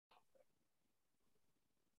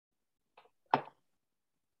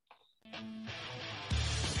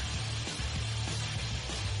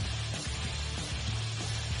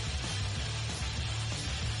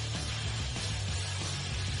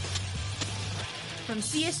From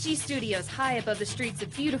CSG Studios high above the streets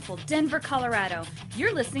of beautiful Denver, Colorado,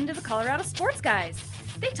 you're listening to the Colorado Sports Guys.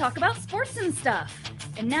 They talk about sports and stuff.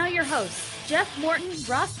 And now your hosts, Jeff Morton,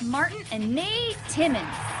 Ross Martin, and Nate Timmons.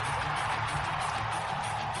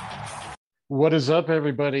 What is up,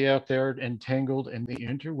 everybody out there entangled in the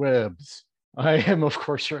interwebs? I am, of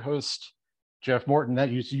course, your host, Jeff Morton. That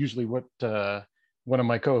is usually what one of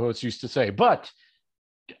my co-hosts used to say. But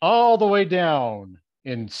all the way down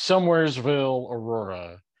in Somewheresville,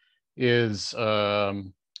 Aurora, is,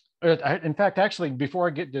 in fact, actually, before I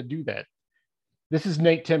get to do that, this is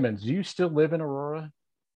Nate Timmons. Do you still live in Aurora?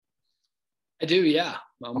 I do, yeah.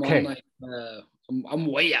 Okay. I'm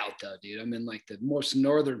way out though, dude. I'm in like the most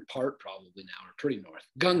northern part probably now, or pretty north.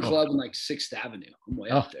 Gun Club in like 6th Avenue. I'm way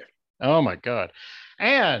out there. Oh my God.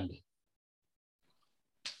 And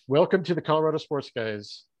welcome to the Colorado Sports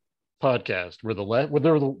Guys podcast, where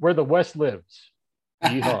the West lives.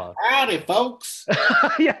 Yeehaw. Howdy, folks.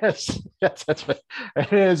 yes, that's right.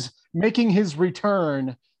 It is making his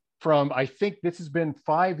return from, I think this has been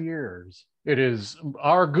 5 years. It is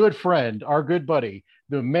our good friend, our good buddy,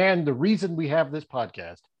 the man, the reason we have this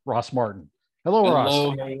podcast, Ross Martin. Hello, Ross.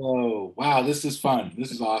 Hello. Wow, this is fun.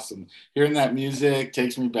 This is awesome. Hearing that music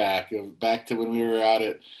takes me back to when we were out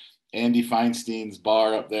at Andy Feinstein's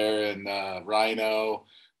bar up there in Rhino.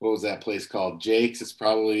 What was that place called? Jake's. It's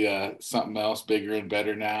probably something else bigger and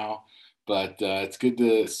better now. But it's good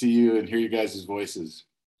to see you and hear you guys' voices.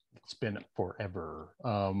 It's been forever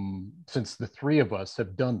since the three of us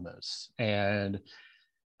have done this. And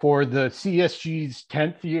for the CSG's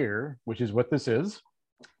 10th year, which is what this is.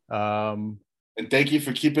 And thank you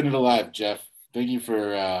for keeping it alive, Jeff. Thank you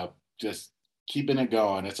for just keeping it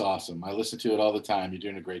going. It's awesome. I listen to it all the time. You're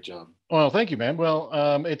doing a great job. Well, thank you, man. Well,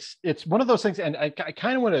 it's one of those things, and I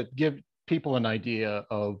kind of want to give people an idea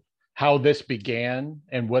of how this began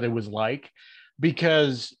and what it was like,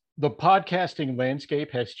 because the podcasting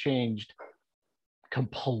landscape has changed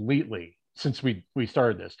completely since we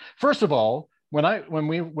started this. First of all,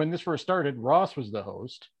 when this first started, Ross was the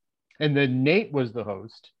host, and then Nate was the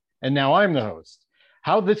host, and now I'm the host.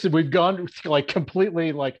 We've gone like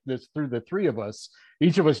completely like this through the three of us,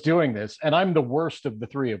 each of us doing this, and I'm the worst of the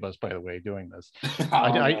three of us, by the way, doing this.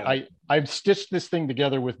 I've stitched this thing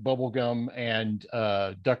together with bubble gum and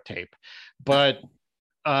duct tape, but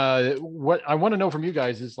what I want to know from you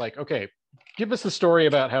guys is like, okay, give us the story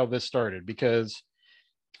about how this started, because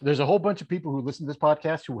there's a whole bunch of people who listen to this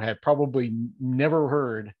podcast who have probably never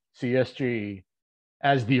heard CSG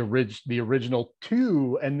as the original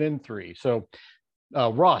 2 and then 3. So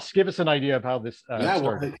Ross, give us an idea of how this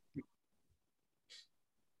started.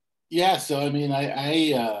 So I mean,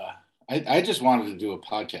 I just wanted to do a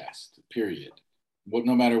podcast, period.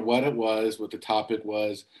 No matter what it was, what the topic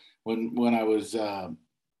was. When I was, I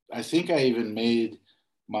think I even made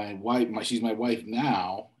my wife, she's my wife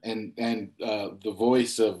now, and the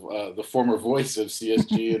voice of the former voice of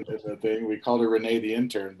CSG and the thing. We called her Renee the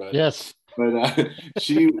intern, but yes. But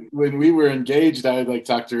she, when we were engaged, I like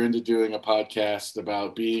talked her into doing a podcast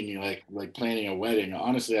about being like planning a wedding.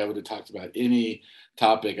 Honestly, I would have talked about any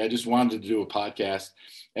topic. I just wanted to do a podcast.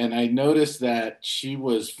 And I noticed that she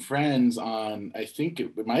was friends on, I think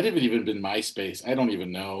it might have even been MySpace. I don't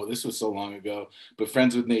even know. This was so long ago. But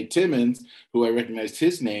friends with Nate Timmons, who I recognized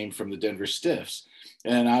his name from the Denver Stiffs.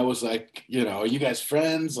 And I was like, are you guys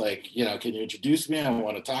friends? Like, can you introduce me? I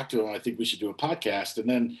want to talk to him. I think we should do a podcast. And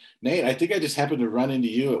then, Nate, I think I just happened to run into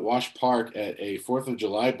you at Wash Park at a 4th of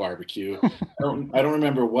July barbecue. I don't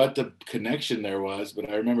remember what the connection there was, but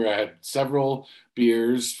I remember I had several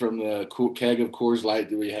beers from the keg of Coors Light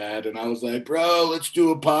that we had. And I was like, bro, let's do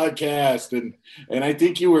a podcast. And I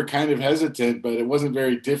think you were kind of hesitant, but it wasn't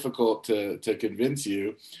very difficult to convince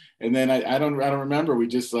you. And then I don't remember. We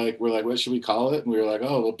just we're like, what should we call it? And we were like,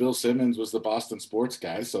 oh, well, Bill Simmons was the Boston Sports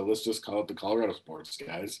Guys, so let's just call it the Colorado Sports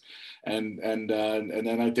Guys. And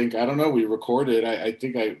then I think, I don't know, we recorded. I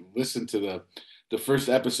think I listened to the first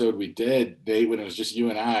episode we did, when it was just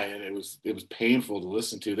you and I, and it was painful to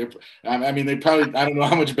listen to. They probably, I don't know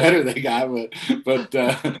how much better they got, but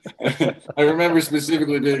I remember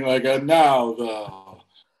specifically being like, now the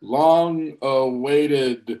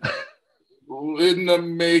long-awaited, in the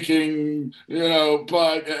making,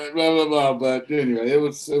 podcast, blah blah blah. But anyway, it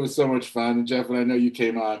was so much fun. And Jeff, and I know you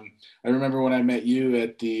came on. I remember when I met you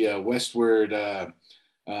at the Westward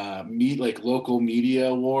local media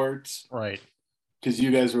awards, right? Because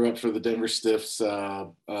you guys were up for the Denver Stiffs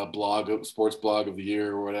sports blog of the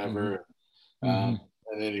year or whatever. Mm-hmm.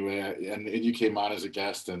 And anyway, and you came on as a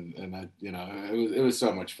guest, and I, it was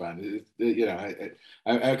so much fun.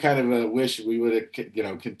 I kind of wish we would have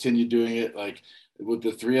continued doing it like with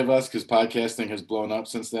the three of us, because podcasting has blown up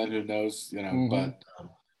since then. Who knows,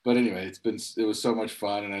 but anyway, it was so much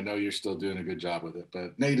fun, and I know you're still doing a good job with it.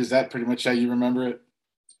 But Nate, is that pretty much how you remember it?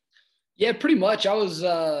 Yeah, pretty much. I was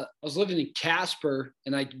living in Casper,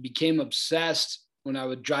 and I became obsessed when I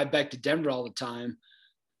would drive back to Denver all the time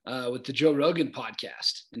with the Joe Rogan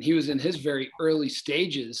podcast, and he was in his very early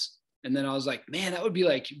stages. And then I was like, man, that would be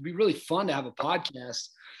really fun to have a podcast.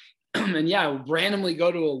 And yeah, I would randomly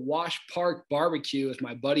go to a Wash Park barbecue with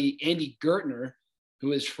my buddy Andy Gertner,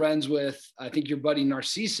 who is friends with, I think, your buddy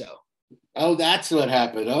Narciso. Oh, that's what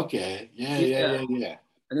happened. Okay. Yeah.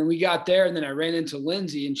 And then we got there, and then I ran into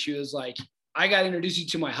Lindsay, and she was like, I got to introduce you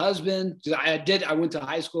to my husband. I went to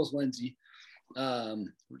high school with Lindsay.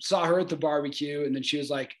 Saw her at the barbecue, and then she was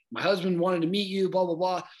like, my husband wanted to meet you, blah, blah,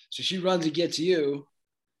 blah. So she runs and gets you,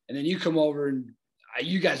 and then you come over, and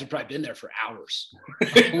you guys have probably been there for hours.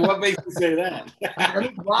 What makes you say that? I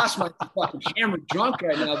think Ross might be fucking hammered drunk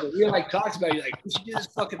right now, but we talked about it. You're like, we should do this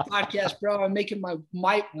fucking podcast, bro. I'm making my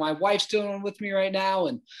wife's doing one with me right now.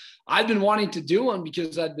 And I've been wanting to do one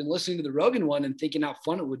because I'd been listening to the Rogan one and thinking how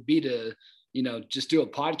fun it would be to, just do a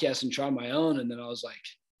podcast and try my own. And then I was like,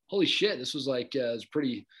 holy shit, this was it was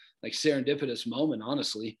pretty serendipitous moment,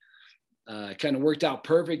 honestly. Kind of worked out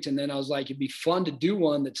perfect. And then I was like, it'd be fun to do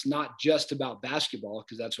one that's not just about basketball,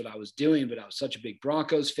 because that's what I was doing, but I was such a big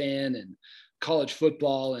Broncos fan and college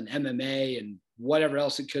football and MMA and whatever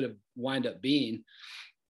else it could have wind up being.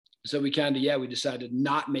 So we we decided to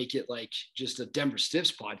not make it like just a Denver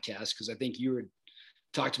Stiffs podcast, because I think you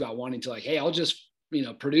talked about wanting to hey, I'll just,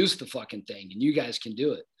 produce the fucking thing and you guys can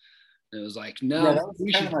do it. And it was like, no. Yeah, that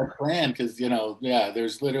was kind of my plan, because,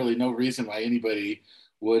 there's literally no reason why anybody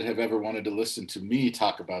would have ever wanted to listen to me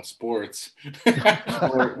talk about sports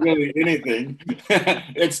or really anything.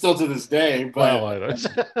 It's still to this day, but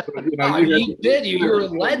you did. You were a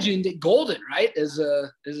legend at Golden, right? As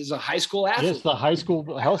a high school athlete. Yes, the high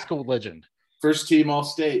school legend. First team all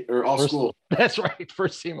state or all school. That's right.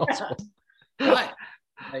 First team all school. Right.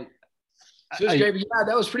 So it was great. But yeah,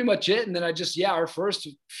 that was pretty much it. And then our first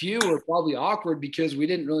few were probably awkward because we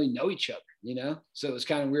didn't really know each other, So it was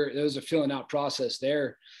kind of weird. It was a filling out process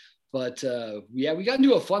there. But we got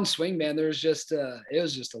into a fun swing, man. There was it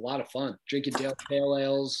was just a lot of fun drinking pale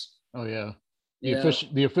ales. Oh yeah.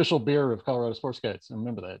 The official beer of Colorado Sports Guides. I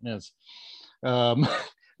remember that. Yes.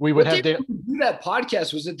 We would have to do that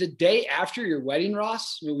podcast. Was it the day after your wedding,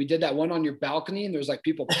 Ross? We did that one on your balcony, and there was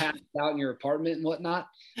people passed out in your apartment and whatnot.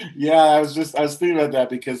 Yeah, I was thinking about that,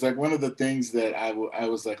 because one of the things that I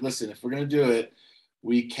was like, listen, if we're gonna do it,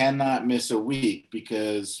 we cannot miss a week,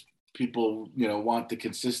 because people want the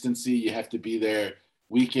consistency. You have to be there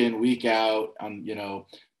week in, week out on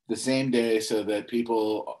the same day, so that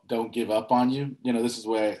people don't give up on you. This is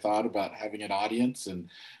where I thought about having an audience, and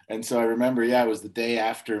so I remember, it was the day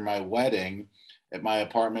after my wedding at my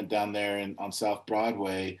apartment down there on South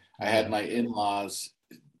Broadway. I had my in-laws,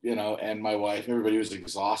 and my wife. Everybody was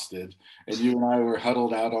exhausted, and you and I were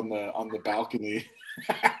huddled out on the balcony,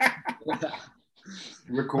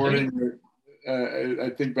 recording.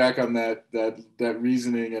 I think back on that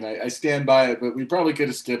reasoning, and I stand by it. But we probably could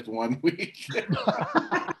have skipped 1 week.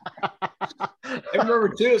 I remember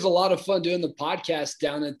too, it was a lot of fun doing the podcast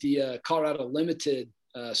down at the Colorado Limited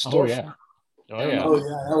store. Oh yeah,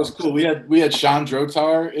 that was cool. We had Sean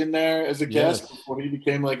Drotar in there as a guest before he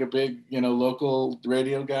became a big local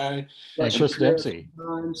radio guy. And Chris Dempsey.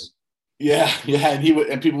 Yeah,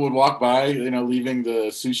 and people would walk by, leaving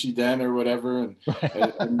the sushi den or whatever, and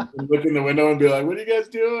look in the window and be like, "What are you guys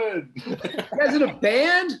doing? You guys in a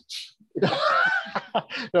band?"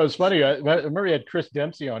 No, it's funny. I remember we had Chris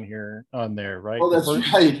Dempsey on there, right? Oh, that's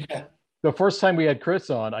right. Yeah. The first time we had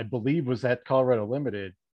Chris on, I believe, was at Colorado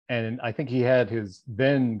Limited, and I think he had his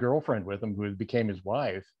then girlfriend with him, who became his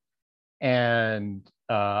wife. And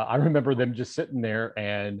I remember them just sitting there,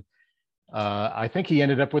 and I think he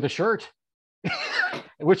ended up with a shirt,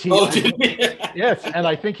 which he yes, and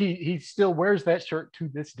I think he still wears that shirt to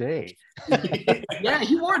this day. Yeah,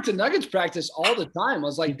 he wore it to Nuggets practice all the time. I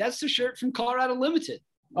was like, that's the shirt from Colorado Limited.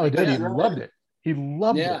 Oh, he did. He loved it. He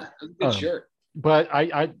loved it. Yeah, it was a good shirt. But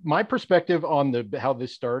my perspective on how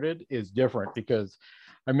this started is different, because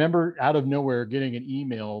I remember out of nowhere getting an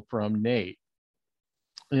email from Nate,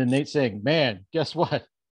 and Nate saying, "Man, guess what?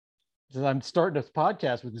 I'm starting a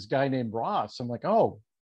podcast with this guy named Ross." I'm like, "Oh,"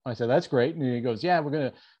 I said, "That's great." And he goes, "Yeah, I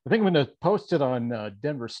think I'm gonna post it on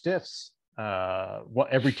Denver Stiffs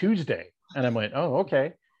every Tuesday." And I went, "Oh,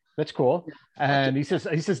 okay." That's cool. And he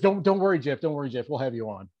says, don't worry, Jeff. Don't worry, Jeff. We'll have you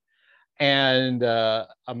on. And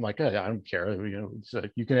I'm like, I don't care. So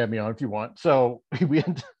you can have me on if you want. So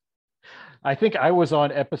I think I was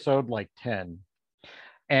on episode like 10.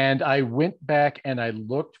 And I went back and I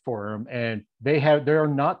looked for them, and they're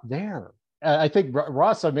not there. I think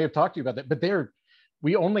Ross, I may have talked to you about that, but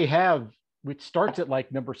it starts at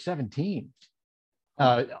like number 17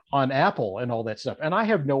 on Apple and all that stuff. And I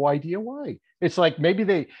have no idea why. It's like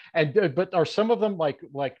maybe but are some of them like,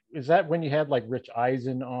 is that when you had like Rich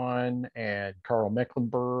Eisen on and Carl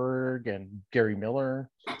Mecklenburg and Gary Miller?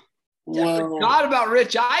 I forgot about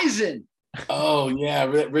Rich Eisen. Oh yeah,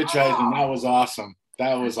 Rich Eisen. That was awesome.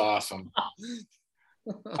 That was awesome.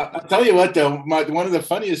 I'll tell you what, though, one of the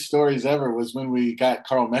funniest stories ever was when we got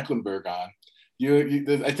Carl Mecklenburg on.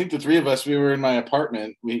 I think the three of us, we were in my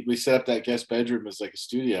apartment. We set up that guest bedroom as like a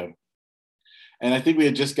studio. And I think we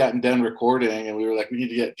had just gotten done recording, and we were like, we need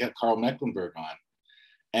to get Carl Mecklenburg on.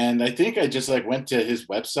 And I think I just like went to his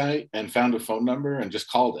website and found a phone number and just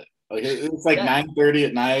called it. Like it was like 9:30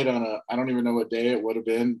 at night on I don't even know what day it would have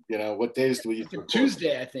been. What days do we use?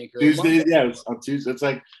 Tuesday, I think. Tuesday, yeah, it's on Tuesday. It's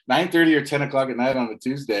like 9:30 or 10 o'clock at night on a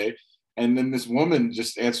Tuesday. And then this woman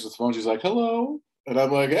just answers the phone. She's like, hello. And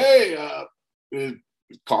I'm like, hey, is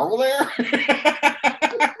Carl there?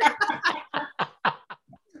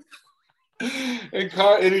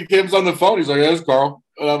 and he comes on the phone. He's like, yeah, it's Carl.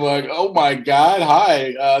 And I'm like, oh my God,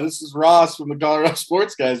 hi. This is Ross from the Colorado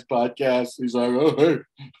Sports Guys podcast. He's like, oh, hey.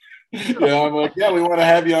 I'm like, yeah, we want to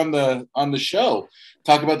have you on the show,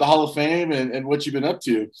 talk about the Hall of Fame and what you've been up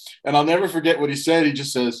to. And I'll never forget what he said. He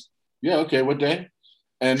just says, yeah, okay, what day?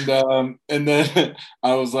 And then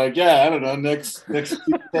I was like, yeah, I don't know, next Tuesday.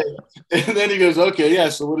 And then he goes, okay, yeah,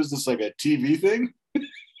 so what is this, like a TV thing?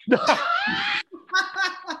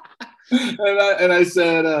 and I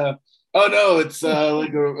said, oh no, it's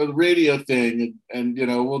like a radio thing, and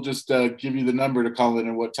we'll just give you the number to call in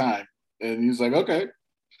at what time. And he was like, okay.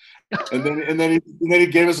 And then he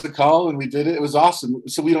gave us a call, and we did it. It was awesome.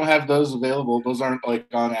 So we don't have those available. Those aren't like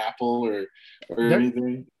on Apple or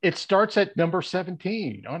anything. It starts at number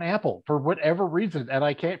 17 on Apple for whatever reason, and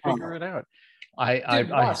I can't figure it out.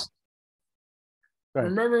 I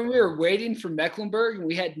remember when we were waiting for Mecklenburg, and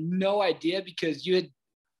we had no idea because you had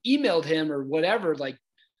emailed him or whatever like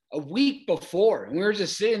a week before, and we were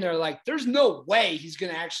just sitting there like, there's no way he's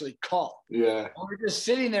gonna actually call. Yeah, and we're just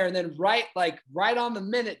sitting there, and then right on the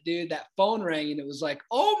minute, dude, that phone rang, and it was like,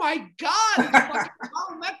 oh my God, it's fucking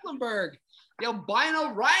Carl Mecklenburg, the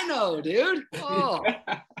albino rhino, dude. Oh.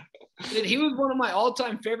 Dude, he was one of my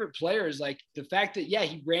all-time favorite players. Like the fact that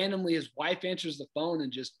he randomly, his wife answers the phone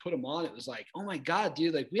and just put him on. It was like, oh my God,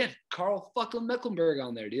 dude! Like we had Carl fucking Mecklenburg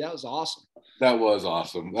on there, dude. That was awesome. That was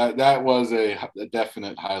awesome. That was a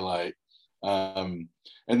definite highlight. And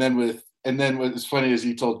then what's funny is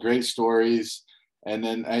he told great stories. And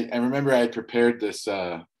then I remember I prepared this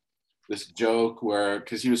joke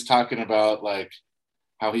because he was talking about like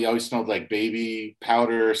how he always smelled like baby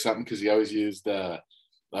powder or something because he always used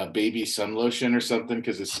baby sun lotion or something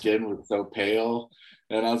because his skin was so pale.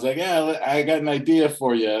 And I was like, yeah, I got an idea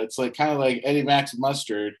for you. It's like kind of like Eddie Mac's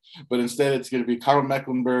mustard, but instead it's going to be Carl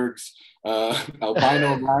Mecklenburg's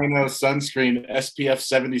albino rhino sunscreen SPF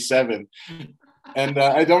 77. And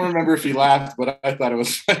I don't remember if he laughed, but I thought it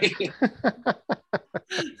was funny.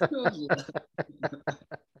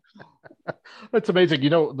 That's amazing.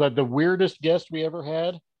 The weirdest guest we ever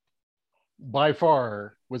had by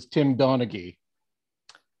far was Tim Donaghy.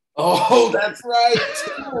 Oh, that's right.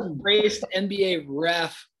 Raced NBA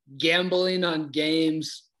ref, gambling on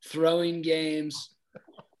games, throwing games.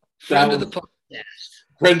 Friend of the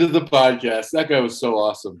podcast. That guy was so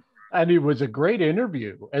awesome. And it was a great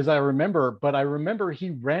interview, as I remember. But I remember he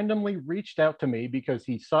randomly reached out to me because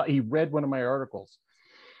he read one of my articles,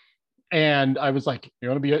 and I was like, "You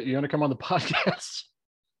want to come on the podcast?"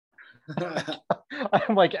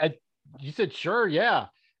 I'm like, "You said sure, yeah."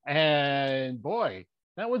 And boy.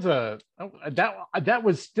 That was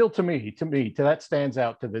still to me, that stands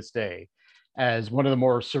out to this day as one of the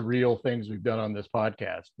more surreal things we've done on this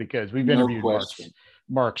podcast because we've interviewed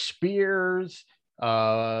Mark Spears.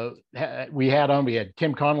 We had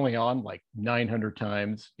Tim Connolly on like 900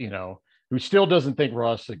 times, who still doesn't think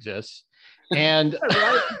Ross exists. And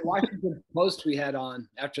Washington Post we had on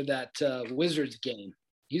after that Wizards game.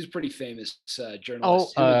 He's a pretty famous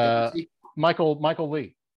journalist. Michael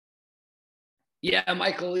Lee. Yeah,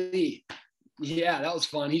 Michael Lee. Yeah, that was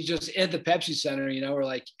fun. He's just at the Pepsi Center, we're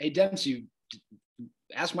like, hey, Dempsey,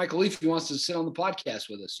 ask Michael Lee if he wants to sit on the podcast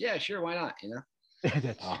with us. Yeah, sure, why not,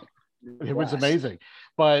 It was amazing.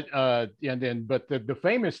 But the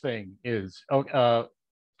famous thing is,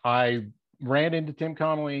 I ran into Tim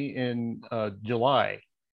Connolly in July,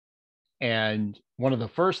 and one of the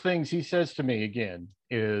first things he says to me again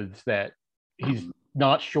is that he's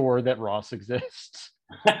not sure that Ross exists.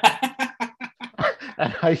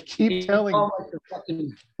 And I keep telling him, like the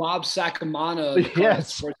fucking Bob Sacamano.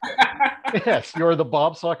 Yes, yes, you're the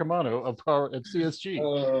Bob Sacamano of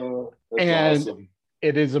CSG. That's awesome.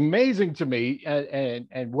 It is amazing to me,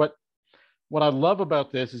 and what I love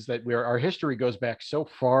about this is that our history goes back so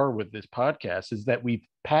far with this podcast, is that we've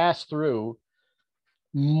passed through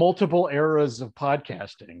multiple eras of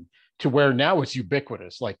podcasting to where now it's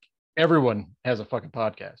ubiquitous. Like everyone has a fucking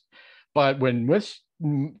podcast. But when this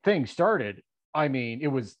thing started, I mean, it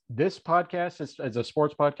was this podcast as a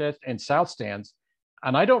sports podcast and South Stands.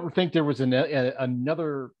 And I don't think there was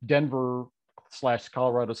another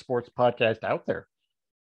Denver/Colorado sports podcast out there.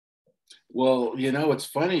 Well, what's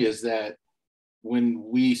funny is that when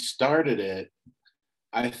we started it,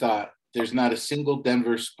 I thought there's not a single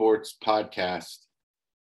Denver sports podcast,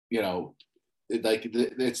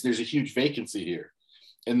 there's a huge vacancy here.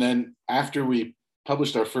 And then after we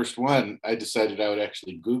published our first one, I decided I would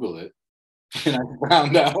actually Google it. And I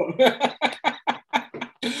found out,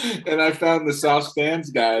 and I found the South Stands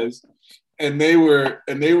guys, and they were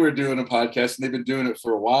doing a podcast, and they've been doing it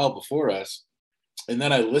for a while before us. And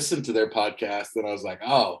then I listened to their podcast, and I was like,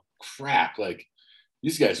 oh crap, like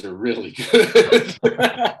these guys are really good.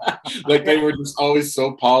 Like they were just always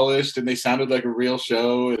so polished, and they sounded like a real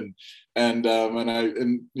show, and I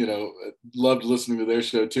loved listening to their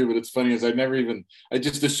show too. But it's funny is I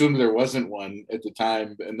just assumed there wasn't one at the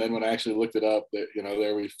time, and then when I actually looked it up, that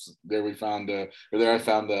I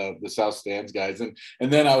found the South Stands guys, and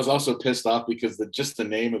then I was also pissed off because the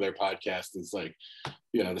name of their podcast is like,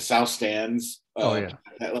 the South Stands. Like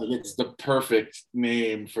it's the perfect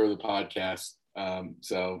name for the podcast.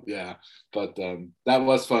 So yeah, but that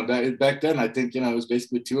was fun. Back then, I think it was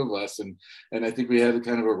basically two of us, and I think we had a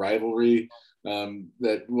kind of a rivalry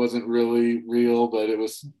that wasn't really real, but it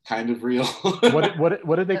was kind of real.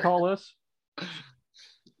 What did they call us?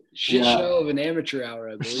 Shit show of an amateur hour,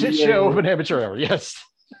 I believe. Shit show of an amateur hour. Yes.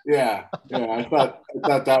 Yeah. I thought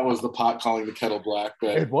that was the pot calling the kettle black,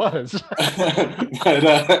 but it was.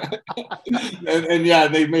 But and yeah,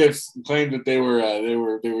 they may have claimed that they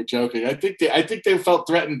were joking. I think they felt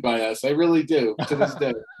threatened by us. I really do, to this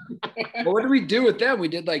day. Well, what did we do with them? We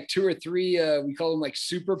did like 2 or 3. We call them like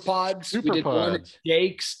super pods. We did one at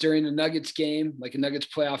Jake's during the Nuggets game, like a Nuggets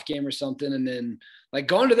playoff game or something, and then like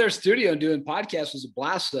going to their studio and doing podcasts was a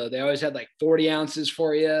blast. Though they always had like 40 ounces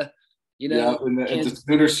for you. Yeah, at the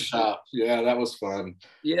scooter shop. Yeah, that was fun.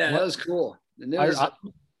 Yeah, that was cool. And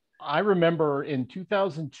I remember in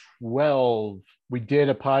 2012, we did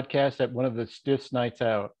a podcast at one of the Stiffs nights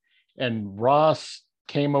out, and Ross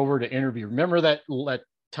came over to interview. Remember that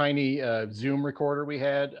tiny Zoom recorder we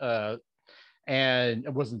had? And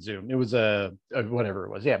it wasn't Zoom. It was a whatever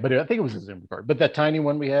it was. Yeah, but I think it was a Zoom recorder. But that tiny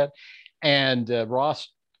one we had. And Ross.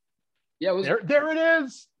 Yeah, it was, there it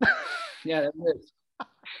is. Yeah, that is.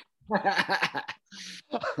 Kind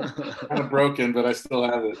of broken, but I still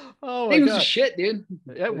have it. Oh my God. It was shit, dude.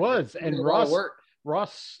 It was. And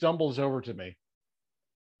Ross stumbles over to me,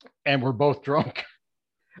 and we're both drunk,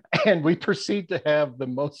 and we proceed to have the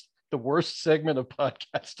worst segment of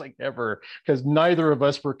podcasting ever, because neither of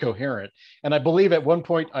us were coherent. And I believe at one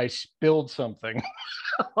point I spilled something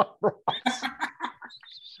on Ross.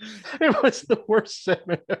 It was the worst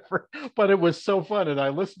segment ever, but it was so fun. And I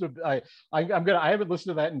listened to, I haven't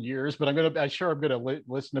listened to that in years, but I'm going to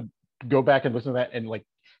listen to go back and listen to that and like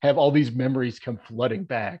have all these memories come flooding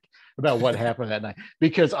back about what happened that night,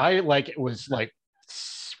 because it was like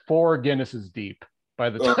 4 Guinnesses deep by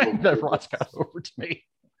the time that Ross got over to me.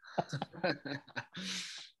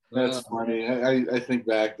 That's funny. I think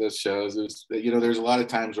back those shows. It was, there's a lot of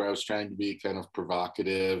times where I was trying to be kind of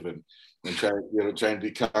provocative and trying to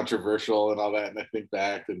be controversial and all that. And I think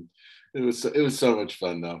back, and it was so much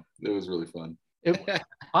fun though. It was really fun.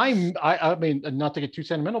 I mean, not to get too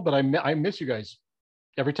sentimental, but I miss you guys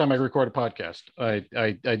every time I record a podcast.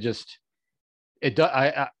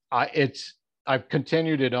 I've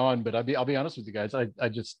continued it on, but I'll be honest with you guys.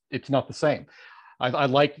 It's not the same. I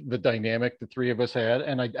like the dynamic the three of us had,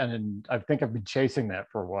 and I think I've been chasing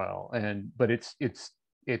that for a while. But it's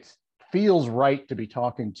feels right to be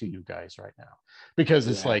talking to you guys right now, because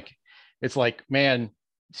it's like, man,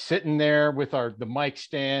 sitting there with the mic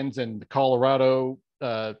stands and the Colorado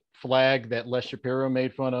flag that Les Shapiro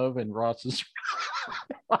made fun of, and Ross's.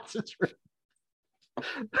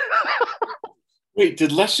 Wait,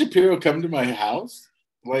 did Les Shapiro come to my house?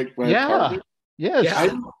 Like my apartment? Yes. Yeah.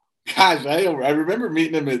 Gosh, I remember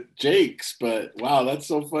meeting him at Jake's, but wow, that's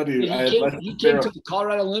so funny. He came to the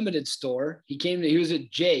Colorado Limited store. He was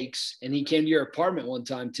at Jake's, and he came to your apartment one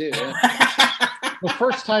time too. The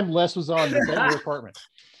first time Les was on was at your apartment.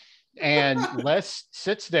 And Les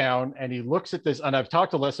sits down and he looks at this, and I've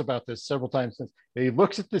talked to Les about this several times since. He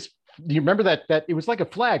looks at this. Do you remember that it was like a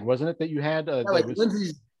flag, wasn't it, that you had? Like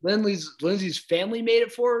Lindsay's family made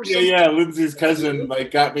it for her. Yeah. Lindsay's cousin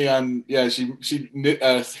like got me on. Yeah, she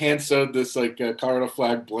hand sewed this like Colorado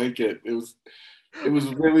flag blanket. It was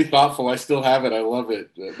really thoughtful. I still have it. I love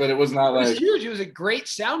it. But it was not like, it was huge. It was a great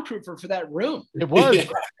soundproofer for that room. It was. Yeah.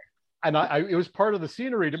 And it was part of the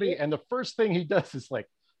scenery to me. And the first thing he does is like,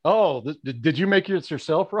 "Oh, did you make it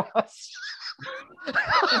yourself, Ross?"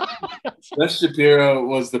 Les Shapiro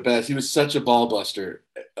was the best. He was such a ball buster.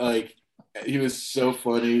 Like, he was so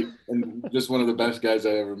funny and just one of the best guys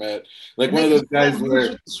I ever met. Like, one of those guys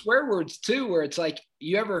where swear words too, where it's like,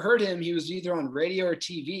 you ever heard him? He was either on radio or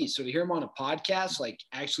TV. So to hear him on a podcast, like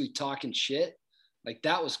actually talking shit, like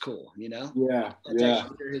that was cool, you know? Yeah.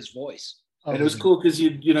 Actually hear his voice. And it was cool because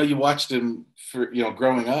you watched him for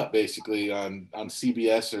growing up basically on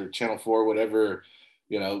CBS or Channel 4, whatever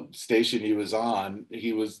station he was on.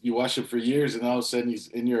 You watched him for years, and all of a sudden he's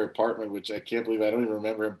in your apartment, which I can't believe. I don't even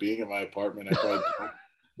remember him being in my apartment. I probably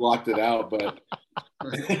blocked it out, but.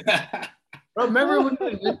 Bro, remember when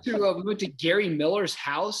we went to Gary Miller's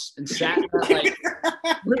house and sat like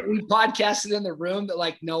we podcasted in the room that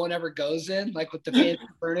like no one ever goes in, like with the fancy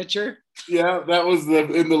furniture. Yeah, that was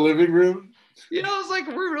in the living room. I was like,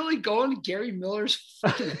 we're really going to Gary Miller's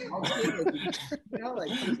fucking house.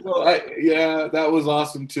 That was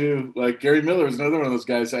awesome too. Like, Gary Miller was another one of those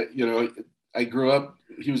guys. I grew up.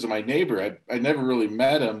 He was my neighbor. I never really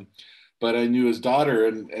met him, but I knew his daughter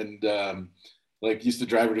and like used to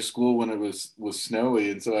drive her to school when it was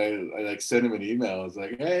snowy. And so I like sent him an email. I was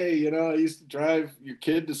like, "Hey, I used to drive your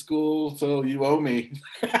kid to school, so you owe me."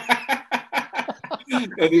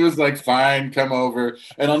 And he was like, "Fine, come over."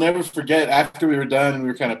 And I'll never forget, after we were done and we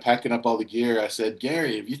were kind of packing up all the gear, I said,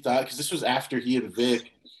 "Gary, have you thought," because this was after he and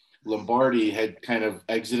Vic Lombardi had kind of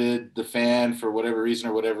exited the Fan for whatever reason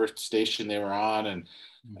or whatever station they were on.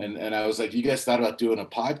 And I was like, "You guys thought about doing a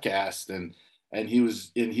podcast?" And he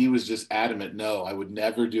was just adamant, "No, I would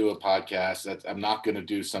never do a podcast. I'm not going to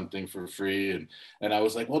do something for free." And I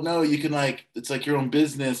was like, "Well, no, you can, like, it's like your own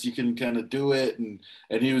business. You can kind of do it." And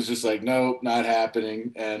he was just like, "No, not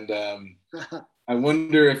happening." And I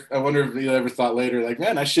wonder if he ever thought later, like,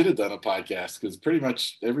 "Man, I should have done a podcast," because pretty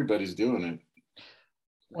much everybody's doing it.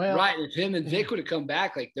 Well, right. If him and Vic would have come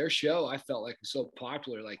back, like their show, I felt like was so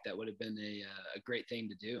popular, like that would have been a great thing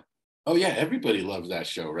to do. Oh yeah, everybody loves that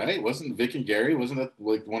show, right? Wasn't Vic and Gary, wasn't that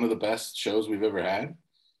like one of the best shows we've ever had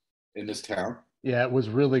in this town? Yeah, it was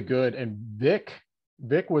really good. And Vic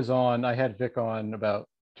was on. I had Vic on about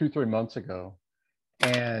 2-3 months ago,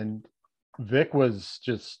 and Vic was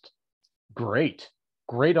just great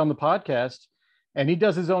on the podcast. And he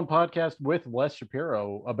does his own podcast with Les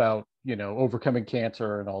Shapiro about overcoming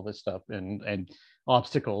cancer and all this stuff and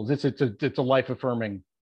obstacles. It's a life affirming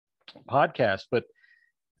podcast, but.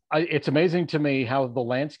 It's amazing to me how the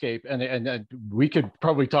landscape, and we could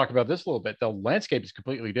probably talk about this a little bit. The landscape is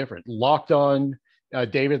completely different. Locked On,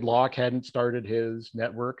 David Locke hadn't started his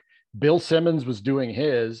network. Bill Simmons was doing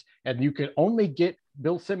his, and you could only get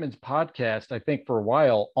Bill Simmons' podcast, I think, for a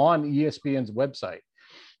while on ESPN's website.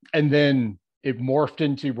 And then it morphed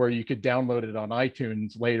into where you could download it on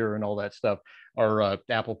iTunes later and all that stuff, or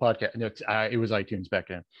Apple Podcast. No, it was iTunes back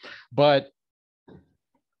then. But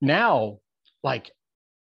now, like,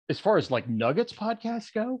 as far as like Nuggets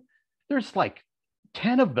podcasts go, there's like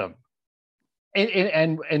 10 of them.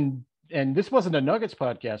 And this wasn't a Nuggets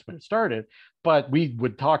podcast when it started, but we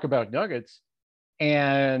would talk about Nuggets,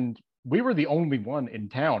 and we were the only one in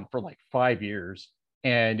town for like 5 years.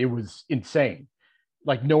 And it was insane.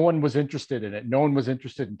 Like, no one was interested in it. No one was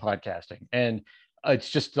interested in podcasting. And it's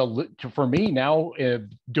just for me now,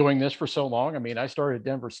 doing this for so long. I mean, I started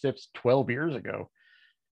Denver Stiffs 12 years ago,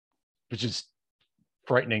 which is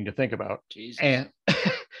frightening to think about. Jesus.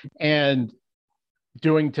 And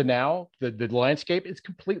doing to now, the landscape is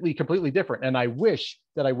completely different. And I wish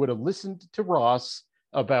that I would have listened to Ross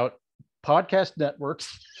about podcast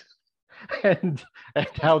networks and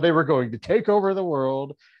how they were going to take over the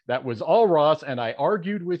world. That was all Ross. And I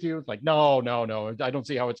argued with you. It's like, no, I don't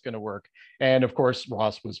see how it's going to work. And of course,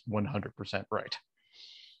 Ross was 100% right.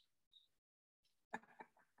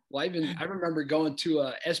 Well, I remember going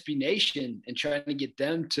to SB Nation and trying to get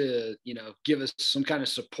them to, give us some kind of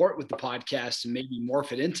support with the podcast and maybe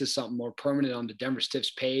morph it into something more permanent on the Denver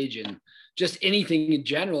Stiffs page and just anything in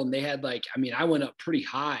general. And they had I went up pretty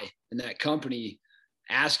high in that company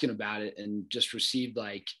asking about it and just received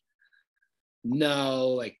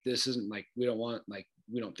no, this isn't we don't want,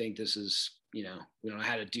 we don't think this is, we don't know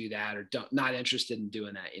how to do that or not interested in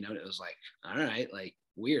doing that. And it was all right,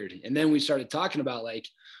 weird. And then we started talking about well,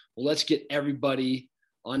 let's get everybody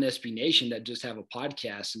on SB Nation that just have a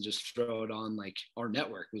podcast and just throw it on our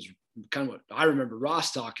network was kind of what I remember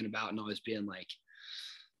Ross talking about and always being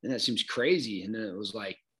and that seems crazy. And then it was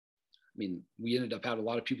we ended up having a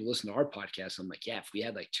lot of people listen to our podcast. I'm yeah, if we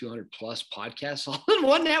had 200 plus podcasts all in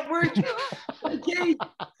one network, okay.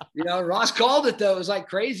 Ross called it though. It was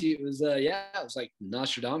crazy. It was, it was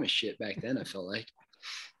Nostradamus shit back then. I felt like.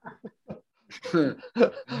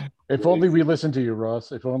 If only we listened to you,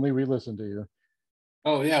 Ross. If only we listened to you.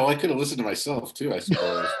 Oh yeah, well, I could have listened to myself too, I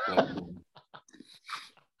suppose.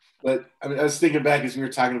 But I was thinking back as we were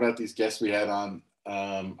talking about these guests we had on.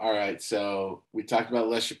 All right, so we talked about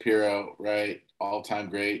Les Shapiro, right? All-time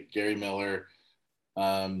great, Gary Miller.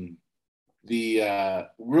 The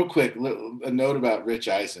real quick, a note about Rich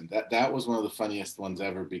Eisen. That was one of the funniest ones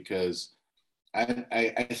ever because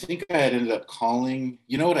I think I had ended up calling.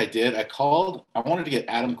 You know what I did? I wanted to get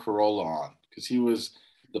Adam Carolla on because he was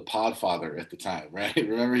the Podfather at the time, right?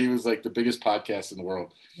 Remember, he was the biggest podcast in the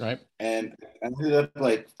world, right? And I ended up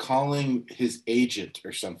calling his agent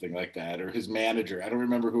or something like that, or his manager. I don't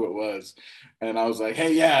remember who it was. And I was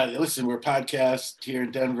hey, yeah, listen, we're a podcast here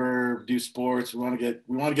in Denver, do sports. We want to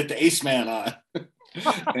get the Ace Man on.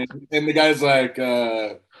 and the guy's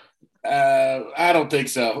I don't think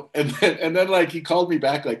so. And then he called me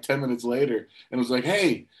back 10 minutes later and was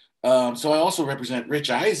hey, so I also represent Rich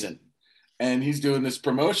Eisen and he's doing this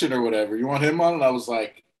promotion or whatever. You want him on? And I was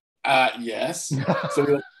yes. So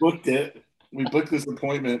we booked it. We booked this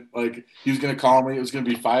appointment. He was going to call me. It was going to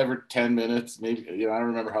be 5 or 10 minutes. Maybe, I don't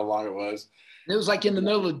remember how long it was. It was in the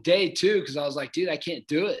middle of the day too. Cause I was dude, I can't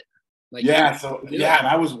do it. And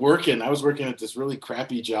I was working at this really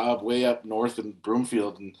crappy job way up north in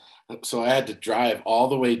Broomfield. And so I had to drive all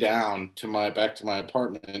the way down back to my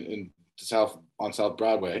apartment on South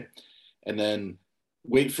Broadway and then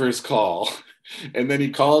wait for his call. And then he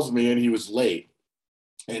calls me and he was late.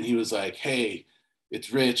 And he was hey,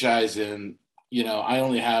 it's Rich Eisen. I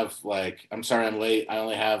only have I'm sorry I'm late. I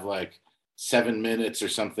only have 7 minutes or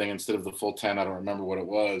something instead of the full 10. I don't remember what it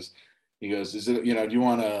was. He goes, is it, do you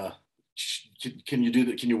want to, can you do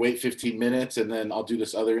that? Can you wait 15 minutes and then I'll do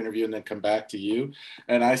this other interview and then come back to you?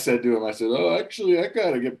 And I said to him, oh, actually, I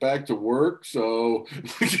got to get back to work. So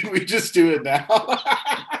can we just do it now?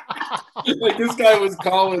 This guy was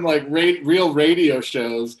calling real radio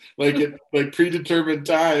shows, at predetermined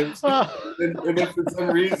times. And then for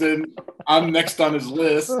some reason, I'm next on his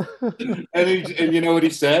list. And you know what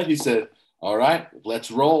he said? He said, all right,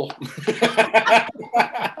 let's roll.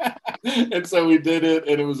 And so we did it,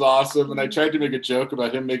 and it was awesome. And I tried to make a joke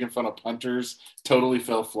about him making fun of punters. Totally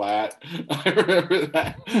fell flat. I remember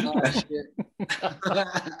that. Oh, shit.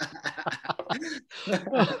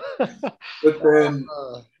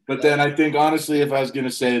 But then I think, honestly, if I was going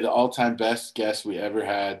to say the all-time best guest we ever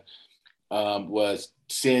had was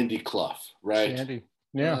Sandy Clough, right? Sandy.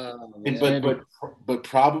 Yeah. But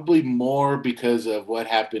probably more because of what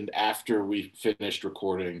happened after we finished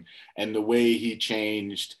recording and the way he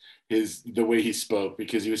changed the way he spoke,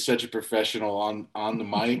 because he was such a professional on the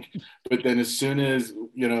mic. But then as soon as,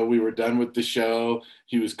 we were done with the show,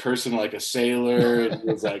 he was cursing like a sailor and he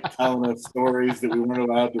was telling us stories that we weren't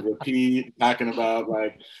allowed to repeat, talking about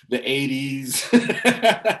the 80s.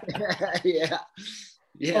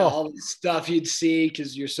 Yeah, all the stuff you'd see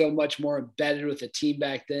because you're so much more embedded with the team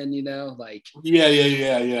back then,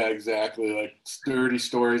 Yeah, exactly. Dirty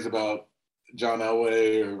stories about John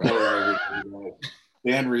Elway or I don't know,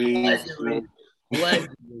 Dan Reeves.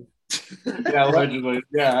 Allegedly. Yeah, allegedly.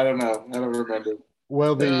 Yeah, I don't know. I don't remember.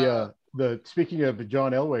 Well, the speaking of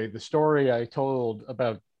John Elway, the story I told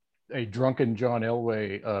about a drunken John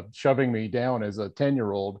Elway shoving me down as a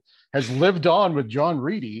 10-year-old has lived on with John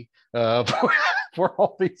Reedy for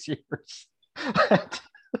all these years.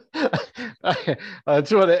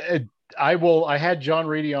 So I had John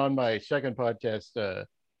Reedy on my second podcast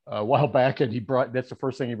a while back, and that's the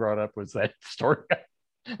first thing he brought up was that story.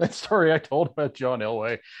 That story I told about John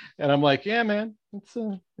Elway, and I'm yeah, man,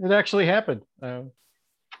 it actually happened.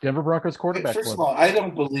 Denver Broncos quarterback. First of all, I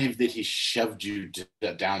don't believe that he shoved you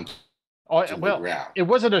down. The ground. It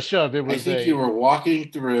wasn't a shove. It was. I think you were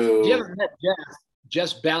walking through. You ever met Jeff?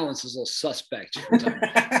 Jeff's balance is a little suspect.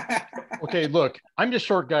 Okay, look, I'm the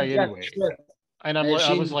short guy anyway, and I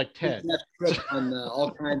was like 10. On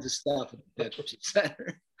all kinds of stuff at the Pepsi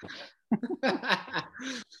Center.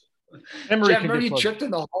 Jeff, remember you tripped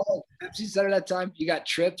in the hall at the Pepsi Center that time? You got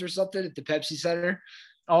tripped or something at the Pepsi Center?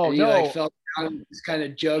 Oh, and you, no. Like, fell down and just kind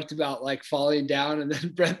of joked about, like, falling down. And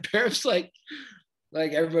then Brent Barrett's like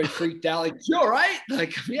everybody freaked out. Like, you all right?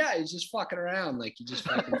 Like, yeah, he's just fucking around. Like, he just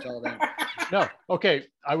fucking fell down. No. Okay.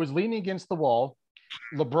 I was leaning against the wall.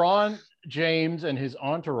 LeBron James and his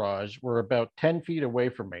entourage were about 10 feet away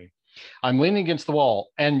from me. I'm leaning against the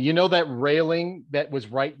wall. And you know that railing that was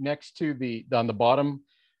right next to on the bottom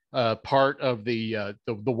part of the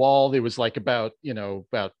wall? It was like about I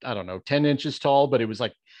don't know, 10 inches tall, but it was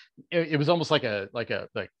like it was almost like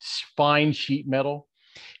fine sheet metal,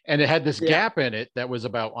 and it had this gap in it that was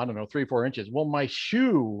about, I don't know, 3-4 inches. Well, my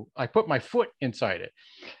shoe, I put my foot inside it,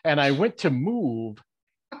 and I went to move,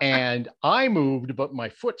 and I moved, but my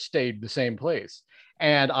foot stayed the same place,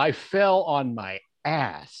 and I fell on my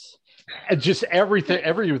ass, and just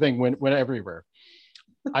everything went everywhere.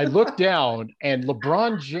 I looked down, and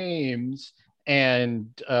LeBron James and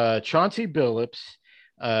Chauncey Billups,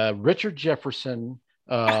 Richard Jefferson,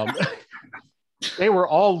 they were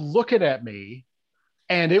all looking at me,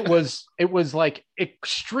 and it was like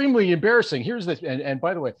extremely embarrassing. Here's this, and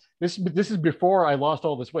by the way, this is before I lost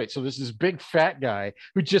all this weight. So this is big fat guy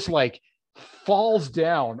who just like falls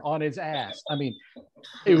down on his ass. I mean,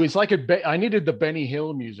 it was like I needed the Benny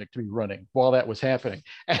Hill music to be running while that was happening,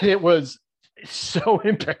 and it was so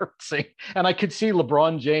embarrassing. And I could see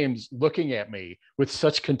LeBron James looking at me with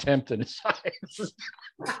such contempt in his eyes.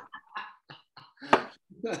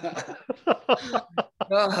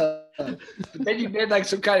 Then you made like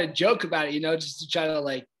some kind of joke about it, just to try to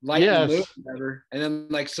like lighten the mood or whatever. And then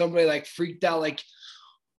like somebody like freaked out, like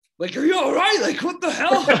are you all right? Like, what the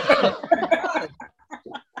hell?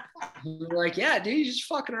 Like, yeah, dude, you're just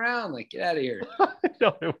fucking around. Like, get out of here.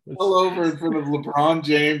 No, it was all over in front of LeBron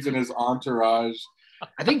James and his entourage.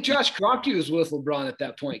 I think Josh Kroenke was with LeBron at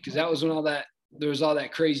that point, because that was when there was all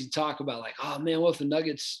that crazy talk about, like, oh man, what if the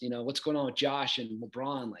Nuggets, what's going on with Josh and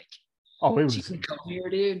LeBron? Like, oh, it was come here,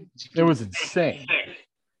 dude. It was insane.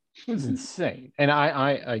 It was insane. And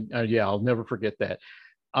I'll never forget that.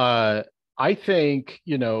 I think,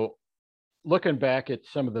 looking back at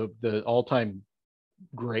some of the all-time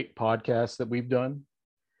great podcasts that we've done,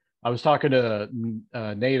 I was talking to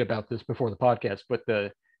Nate about this before the podcast, but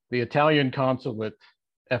the Italian consulate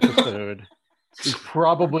episode is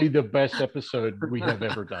probably the best episode we have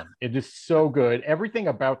ever done. It is so good. Everything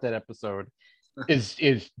about that episode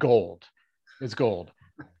is gold. It's gold.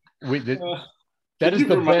 That is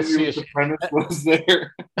the best CSG. Premise was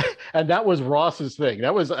there. And that was Ross's thing.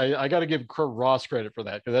 That was, I got to give Ross credit for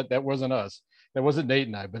that, because that wasn't us. That wasn't Nate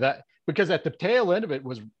and I. But that, because at the tail end of it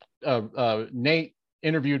was Nate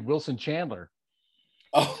interviewed Wilson Chandler.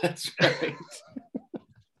 Oh, that's right.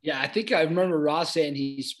 Yeah, I think I remember Ross saying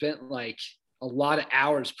he spent like a lot of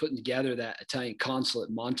hours putting together that Italian consulate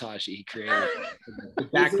montage that he created, the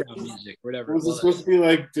background music, whatever. Was it supposed to be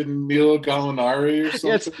like Danilo Gallinari or something?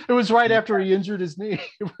 Yes, it was right after he injured his knee.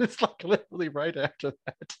 It was like literally right after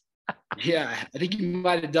that. Yeah, I think he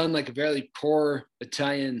might have done like a very poor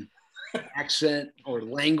Italian accent or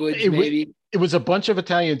language, maybe. It was a bunch of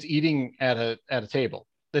Italians eating at a table.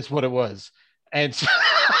 That's what it was. And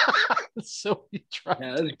so he tried.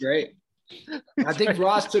 Yeah, that was great. I think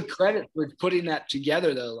Ross took credit for putting that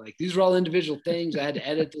together, though. Like, these were all individual things. I had to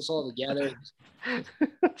edit this all together.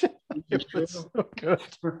 It was so good.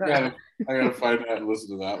 I gotta find that and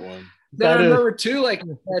listen to that one. Then I remember too, like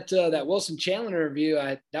that Wilson Chandler interview.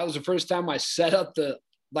 That was the first time I set up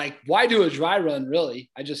why do a dry run? Really,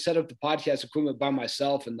 I just set up the podcast equipment by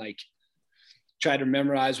myself and like tried to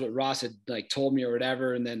memorize what Ross had like told me or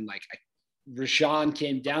whatever. And then like Rashawn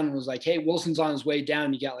came down and was like, hey, Wilson's on his way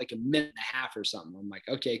down. You got like a minute and a half or something. I'm like,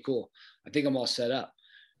 okay, cool. I think I'm all set up.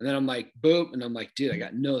 And then I'm like, boom. And I'm like, dude, I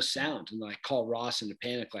got no sound. And then I call Ross in a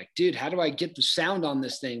panic, like, dude, how do I get the sound on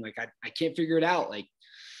this thing? Like, I can't figure it out. Like,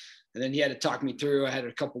 and then he had to talk me through. I had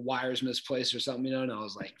a couple wires misplaced or something, and I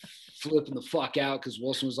was like flipping the fuck out because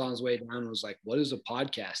Wilson was on his way down and was like, what is a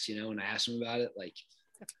podcast? And I asked him about it. Like,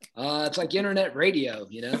 it's like internet radio,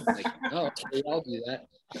 like, oh, okay, I'll do that.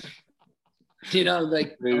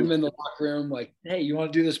 Like I'm in the locker room, like, hey, you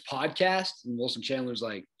want to do this podcast? And Wilson Chandler's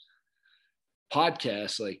like,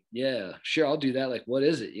 podcast? Like, yeah, sure, I'll do that. Like, what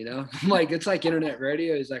is it? I'm like, it's like internet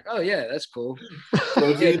radio. He's like, oh yeah, that's cool.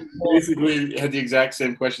 So he basically had the exact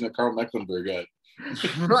same question that Carl Mecklenburg had.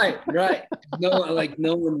 Right.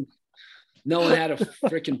 No one no one had a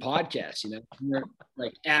freaking podcast,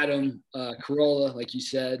 like Adam Carolla, like you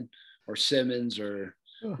said, or Simmons or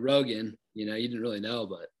Rogan, you didn't really know,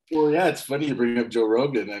 but. Well, yeah, it's funny you bring up Joe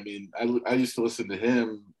Rogan. I mean, I used to listen to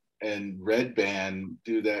him and Red Band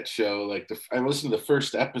do that show. Like I listened to the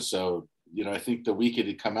first episode, I think the week it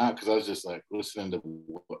had come out, because I was just like listening to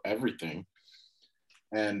everything.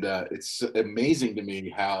 And it's amazing to me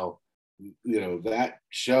how, that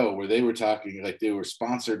show where they were talking, like they were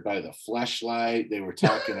sponsored by the Fleshlight. They were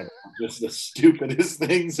talking about just the stupidest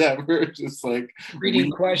things ever. Just like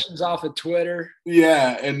reading questions off of Twitter.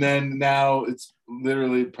 Yeah. And then now it's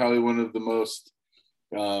literally probably one of the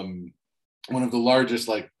largest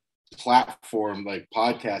like platform, like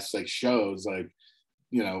podcasts, like shows, like,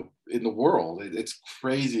 in the world. It's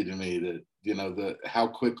crazy to me that, how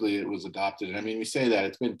quickly it was adopted. And I mean, we say that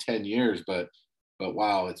it's been 10 years, but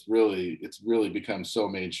wow, it's really become so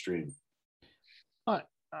mainstream.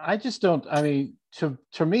 I just don't, I mean, to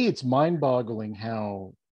me, it's mind-boggling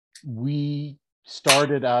how we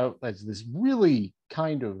started out as this really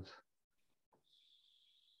kind of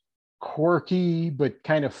quirky, but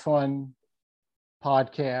kind of fun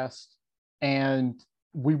podcast. And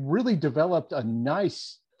we really developed a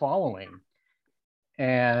nice following.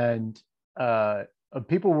 And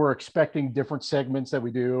people were expecting different segments that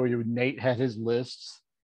we do. Nate had his lists,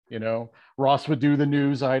 Ross would do the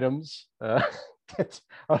news items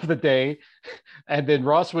of the day, and then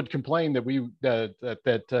Ross would complain that we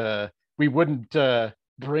wouldn't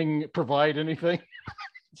provide anything.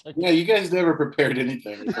 Like, yeah, you guys never prepared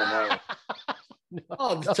anything.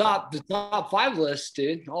 No, the top 5 list,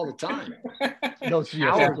 dude, all the time. No,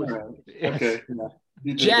 okay.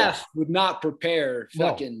 Jeff would not prepare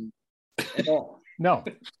fucking at all. No,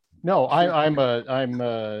 I'm a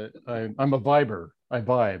viber. I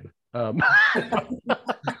vibe.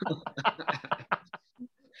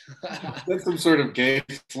 That's some sort of gay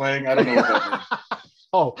slang. I don't know what that means.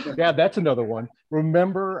 Oh, yeah, that's another one.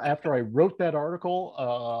 Remember after I wrote that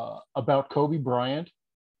article about Kobe Bryant,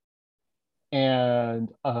 and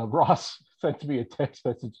Ross sent me a text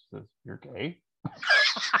message that says, "You're gay?"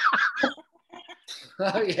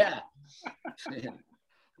 Oh, yeah.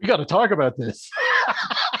 We got to talk about this.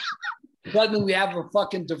 Suddenly we have a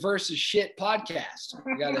fucking diverse as shit podcast.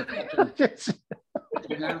 We got to,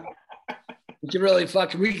 we can really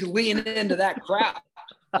we can lean into that crowd.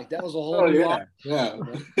 Like that was a whole new lot. Yeah.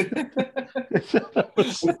 So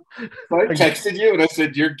I texted you and I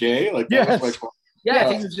said, "You're gay?" Like that was like, yeah, I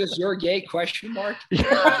think it's just "you're gay?" ?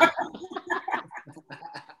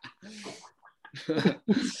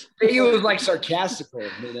 It was like sarcastical,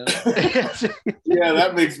 Yeah,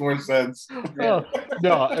 that makes more sense. No,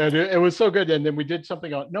 and it was so good. And then we did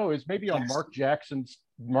something on. No, it was maybe on Mark Jackson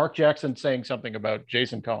saying something about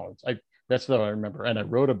Jason Collins. That's what I remember, and I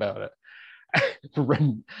wrote about it.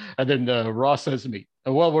 And then Ross says to me,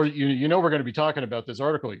 "Well, we're going to be talking about this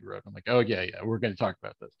article you wrote." I'm like, "Oh yeah, we're going to talk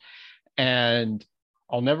about this." And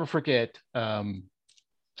I'll never forget.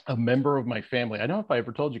 A member of my family, I don't know if I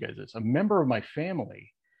ever told you guys this, a member of my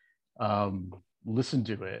family listened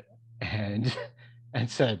to it and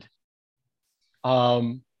said, I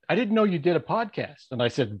didn't know you did a podcast. And I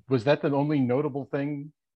said, was that the only notable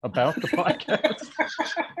thing about the podcast?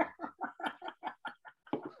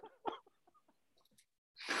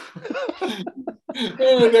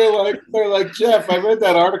 They're like, "Jeff, I read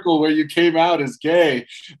that article where you came out as gay.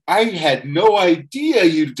 I had no idea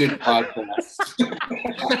you did podcasts."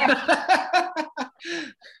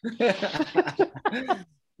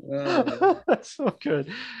 That's so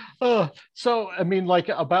good. So I mean, like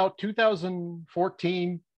about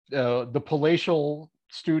 2014, the palatial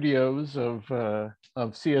studios of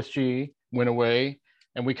CSG went away,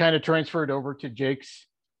 and we kind of transferred over to Jake's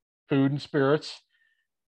Food and Spirits.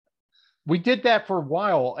 We did that for a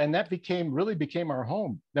while, and that really became our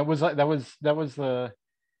home.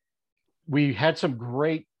 We had some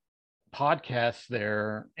great podcasts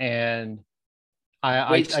there, and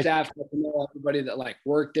great staff. I know everybody that like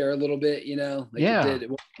worked there a little bit, It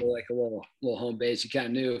was like a little home base. You kind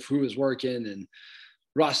of knew who was working, and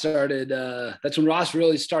Ross started. That's when Ross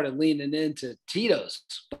really started leaning into Tito's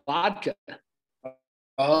vodka.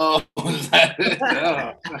 Oh, was that it?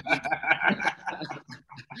 Yeah.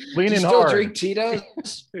 Leaning still hard. Drink Tito's?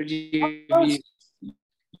 Or do you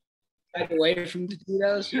back away from the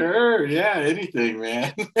Tito's? Sure, yeah, anything,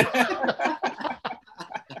 man.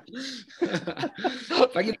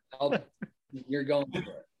 If I can help, you're going for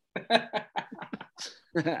it.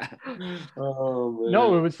 Oh man.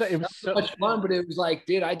 No, it was so much fun, but it was like,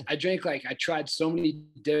 dude, I drank I tried so many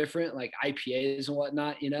different like IPAs and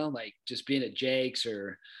whatnot, like just being at Jake's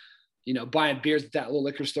or buying beers at that little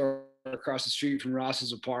liquor store across the street from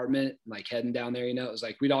Ross's apartment, like heading down there, you know, it was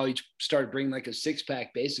like we'd all each start bringing like a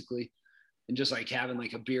 6-pack basically, and just like having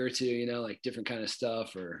like a beer or two, you know, like different kind of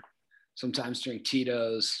stuff, or sometimes drink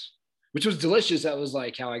Tito's, which was delicious. That was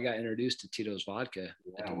like how I got introduced to Tito's vodka.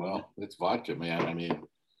 Yeah, well, it's vodka, man. I mean,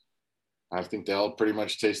 I think they all pretty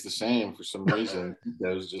much taste the same for some reason.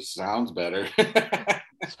 Tito's just sounds better.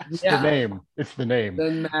 It's the name. It's the name.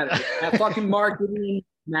 Doesn't matter. That fucking marketing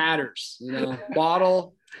matters, you know.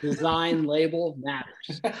 Bottle, design, label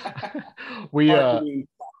matters.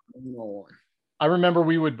 I remember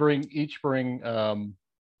we would each bring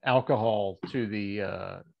alcohol to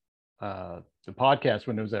the podcast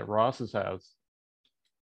when it was at Ross's house.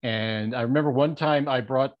 And I remember one time I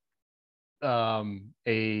brought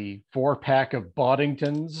a 4-pack of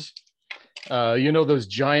Boddingtons. You know, those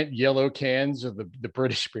giant yellow cans of the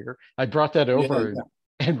British beer. I brought that over,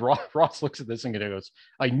 and Ross looks at this and goes,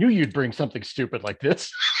 "I knew you'd bring something stupid like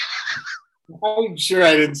this." I'm sure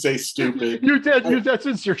I didn't say stupid. You did. That's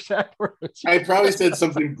just your exact words. I probably said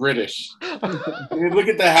something British. I mean, look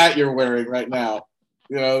at the hat you're wearing right now.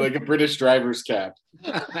 You know, like a British driver's cap.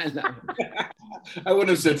 I wouldn't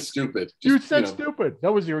have said stupid. You said stupid.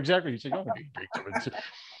 That was your exact. You said, "Oh, you drink something."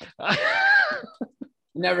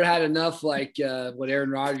 Never had enough like what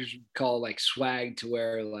Aaron Rodgers would call like swag to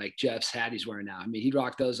wear like Jeff's hat he's wearing now. I mean, he'd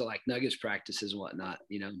rock those at like Nuggets practices and whatnot,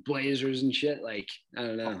 you know, Blazers and shit. Like, I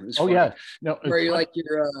don't know. Oh, yeah. No, where you like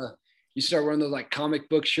you start wearing those like comic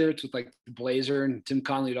book shirts with like the blazer, and Tim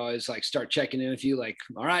Conley would always like start checking in with you like,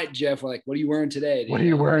 "All right, Jeff, like, what are you wearing today?" What are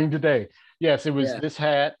you wearing today? Yes, it was this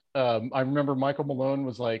hat. I remember Michael Malone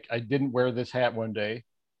was like, "I didn't wear this hat one day."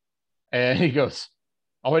 And he goes,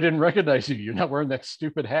 "Oh, I didn't recognize you. You're not wearing that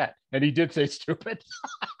stupid hat." And he did say stupid.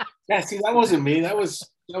 Yeah, see, that wasn't me. That was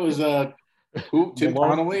who? Tim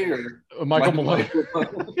Connolly or Michael Malone?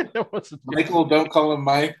 Michael, don't call him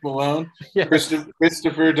Mike Malone. Yes.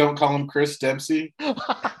 Christopher, don't call him Chris Dempsey.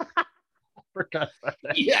 Forgot about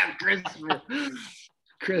that. Yeah, Christopher.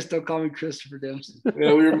 Chris, don't call me Christopher Dempsey.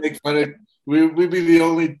 Yeah, we were making fun of. We'd be the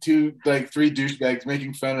only three douchebags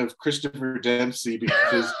making fun of Christopher Dempsey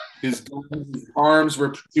because his arms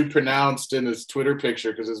were too pronounced in his Twitter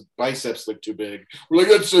picture because his biceps looked too big. We're like,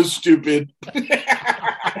 "That's so stupid."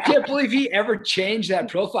 I can't believe he ever changed that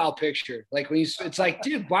profile picture. Like when it's like,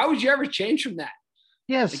 dude, why would you ever change from that?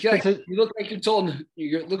 Yes, like, you look like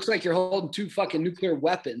it looks like you're holding 2 fucking nuclear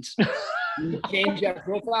weapons. You change that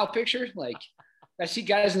profile picture, like. I see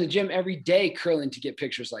guys in the gym every day curling to get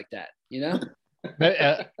pictures like that, you know?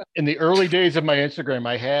 In the early days of my Instagram,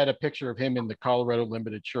 I had a picture of him in the Colorado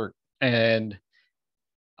Limited shirt. And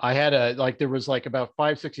I had there was like about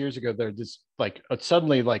 5-6 years ago, there just like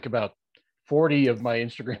suddenly like about 40 of my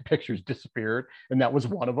Instagram pictures disappeared. And that was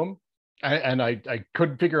one of them. I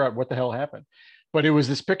couldn't figure out what the hell happened. But it was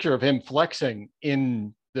this picture of him flexing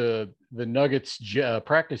in the Nuggets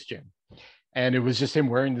practice gym. And it was just him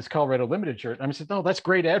wearing this Colorado Limited shirt. And I said, "No, that's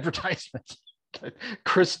great advertisement."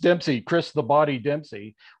 Chris the Body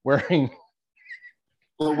Dempsey wearing.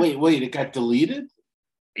 Well, wait, it got deleted?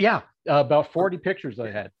 Yeah, about 40 pictures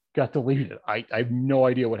I had got deleted. I have no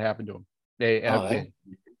idea what happened to them. They have been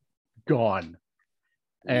gone.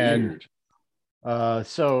 Weird. And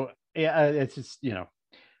so, yeah, it's just, you know.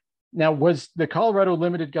 Now, was the Colorado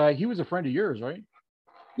Limited guy, he was a friend of yours, right?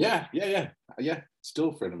 Yeah. Still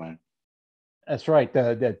a friend of mine. That's right.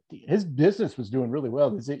 That his business was doing really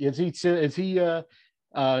well. Is he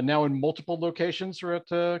now in multiple locations throughout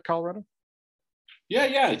Colorado?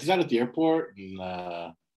 Yeah. He's out at the airport, and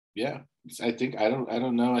I think I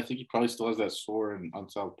don't know. I think he probably still has that store on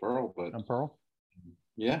South Pearl, but on Pearl.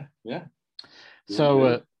 Yeah.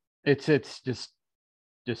 So it's just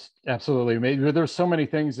absolutely amazing. There's so many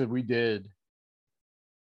things that we did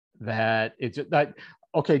that it's that.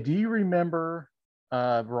 Okay, do you remember?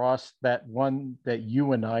 Ross, that one that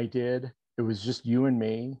you and I did, it was just you and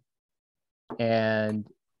me, and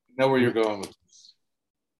I know where you're going with this.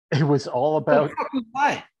 It was all about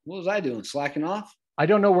what was I doing, slacking off? I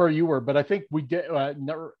don't know where you were, but I think we did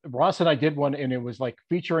Ross and I did one, and it was like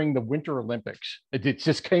featuring the Winter Olympics. It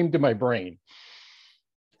just came to my brain.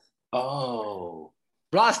 Oh,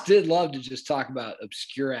 Ross did love to just talk about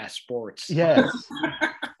obscure ass sports. Yes.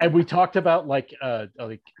 And we talked about like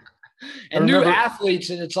and new athletes,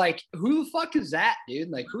 and it's like, who the fuck is that, dude?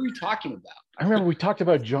 Like, who are you talking about? I remember we talked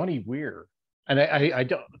about Johnny Weir, and I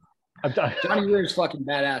don't. Johnny Weir is fucking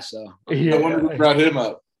badass, though. Yeah, I wonder who brought him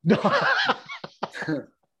up. No.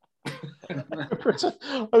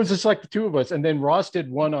 It was just like the two of us, and then Ross did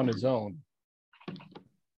one on his own.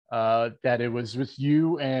 That it was with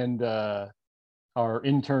you and our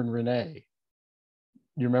intern Renee.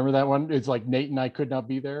 You remember that one? It's like Nate and I could not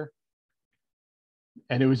be there.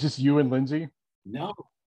 And it was just you and Lindsay? No,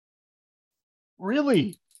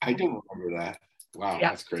 Really? I don't remember that. Wow, Yeah.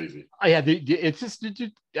 that's crazy. Yeah, it's just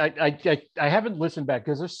I haven't listened back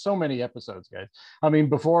because there's so many episodes, guys. I mean,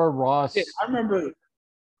 before Ross. Yeah, I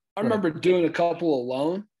remember doing a couple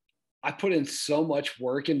alone. I put in so much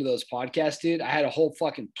work into those podcasts, dude. I had a whole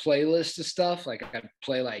fucking playlist of stuff. Like I'd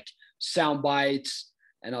play like sound bites,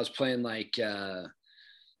 and I was playing like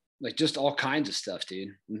just all kinds of stuff, dude.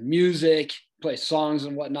 Music, play songs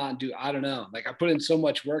and whatnot. Dude, I don't know. Like I put in so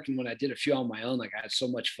much work, and when I did a few on my own, like I had so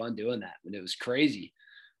much fun doing that, and it was crazy.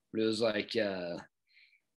 But it was like I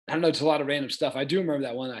don't know, it's a lot of random stuff. I do remember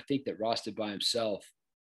that one. I think that Ross did by himself.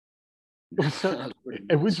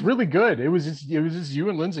 It was really good. It was just you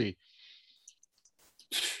and Lindsay.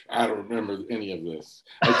 I don't remember any of this.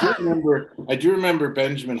 I do remember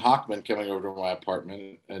Benjamin Hockman coming over to my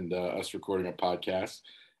apartment and us recording a podcast.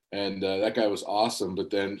 And that guy was awesome. But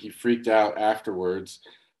then he freaked out afterwards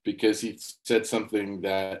because he said something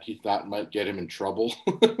that he thought might get him in trouble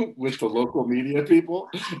with the local media people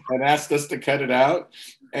and asked us to cut it out.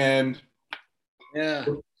 And yeah.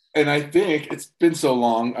 And I think it's been so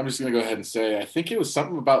long, I'm just going to go ahead and say, I think it was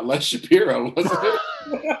something about Les Shapiro, wasn't it?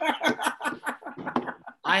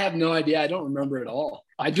 I have no idea. I don't remember at all.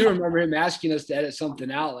 I do remember him asking us to edit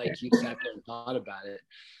something out. Like he sat there and thought about it.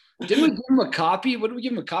 Didn't we give him a copy? What did we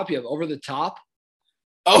give him a copy of? Over the Top?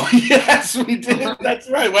 Oh, yes, we did. That's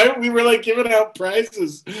right. Why we were like giving out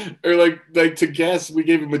prizes or like to guess, we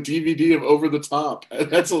gave him a DVD of Over the Top.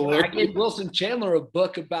 That's hilarious. I gave Wilson Chandler a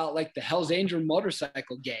book about like the Hell's Angel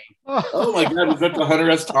motorcycle gang. Oh my God. Was that the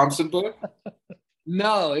Hunter S. Thompson book?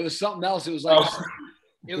 No, it was something else. It was like,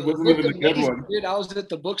 it wasn't even a good one. Dude, I was at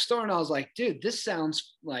the bookstore and I was like, dude, this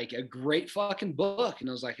sounds like a great fucking book. And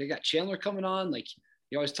I was like, I got Chandler coming on. Like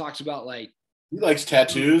he always talks about like, he likes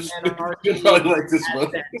tattoos. You probably like this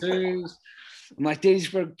book. Tattoos. I'm like, dude, he's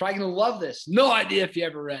probably gonna love this. No idea if you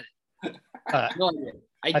ever read it. No idea.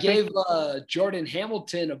 I gave Jordan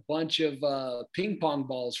Hamilton a bunch of ping pong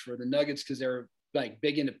balls for the Nuggets because they're like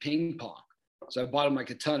big into ping pong. So I bought him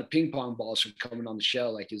like a ton of ping pong balls for coming on the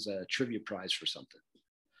show, like as a trivia prize for something.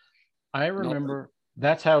 I remember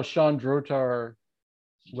that's how Sean Drotar,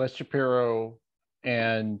 Les Shapiro,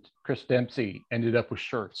 and Chris Dempsey ended up with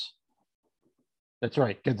shirts. That's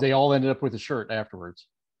right, because they all ended up with a shirt afterwards.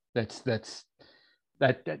 That.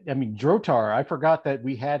 I mean, Drotar. I forgot that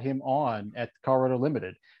we had him on at Colorado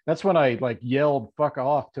Limited. That's when I like yelled "fuck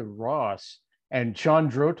off" to Ross and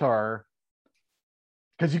Sean Drotar,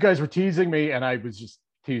 because you guys were teasing me and I was just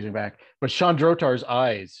teasing back. But Sean Drotar's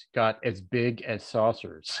eyes got as big as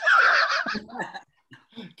saucers.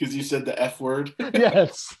 Because you said the F word.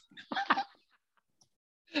 Yes.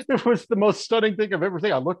 It was the most stunning thing I've ever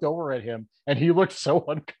seen. I looked over at him and he looked so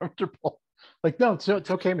uncomfortable. Like, no, it's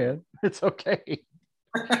okay, man. It's okay.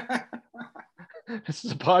 This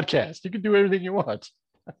is a podcast. You can do anything you want.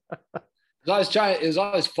 It was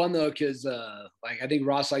always fun though, because like I think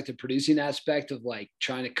Ross liked the producing aspect of like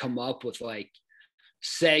trying to come up with like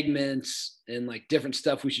segments and like different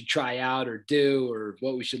stuff we should try out or do or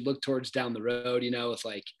what we should look towards down the road, you know, with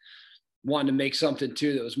like wanting to make something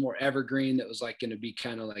too that was more evergreen, that was like going to be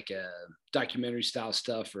kind of like a documentary style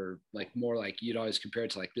stuff, or like more like you'd always compare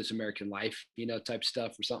it to like This American Life, you know, type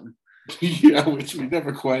stuff or something. Yeah, which we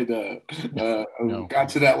never quite got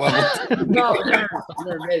to that level. No,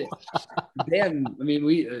 never made it. Damn, I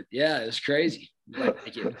mean, yeah, it was crazy. Like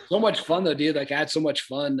it was so much fun though, dude. Like I had so much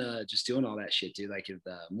fun just doing all that shit, dude. Like if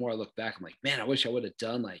the more I look back, I'm like, man, I wish I would have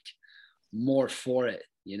done like more for it,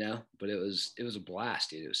 you know. But it was a blast,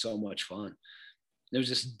 dude. It was so much fun. It was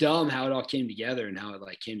just dumb how it all came together and how it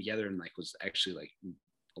like came together and like was actually like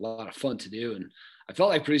a lot of fun to do. And I felt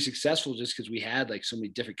like pretty successful just because we had like so many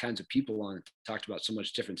different kinds of people on it, talked about so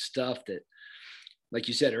much different stuff that, like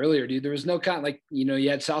you said earlier, dude, there was no kind of like, you know, you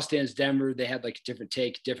had South Stands Denver, they had like a different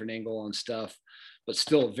take, different angle on stuff, but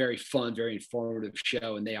still a very fun, very informative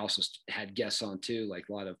show. And they also had guests on too, like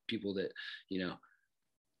a lot of people that, you know,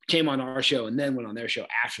 came on our show and then went on their show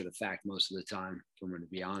after the fact most of the time, if I'm going to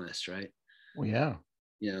be honest, right? Well, yeah.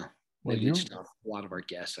 Yeah. Well, a lot of our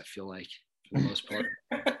guests, I feel like, for the most part.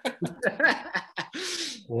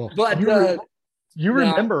 Well, but you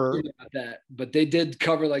remember that, but they did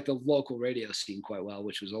cover like the local radio scene quite well,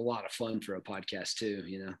 which was a lot of fun for a podcast too.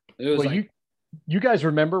 You know, it was well, you guys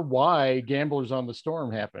remember why Gamblers on the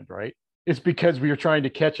Storm happened, right? It's because we were trying to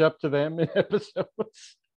catch up to them in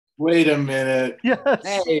episodes. Wait a minute. Yes.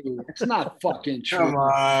 Hey, it's not fucking true. Come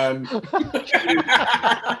on.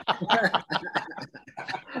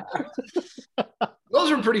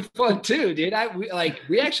 Those were pretty fun too, dude.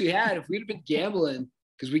 We actually had, if we'd have been gambling,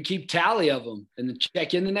 because we keep tally of them and then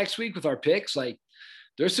check in the next week with our picks, like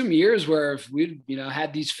there's some years where if we'd,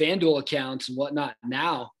 had these FanDuel accounts and whatnot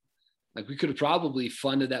now, like we could have probably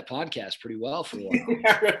funded that podcast pretty well for a while.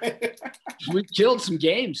 Yeah, right. We killed some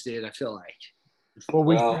games, dude, I feel like.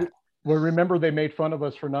 Well, remember they made fun of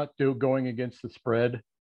us for not going against the spread.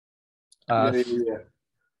 Yeah.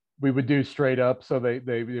 We would do straight up. So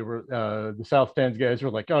they were the South Stands guys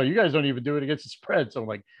were like, "Oh, you guys don't even do it against the spread." So I'm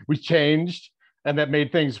like, we changed, and that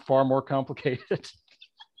made things far more complicated.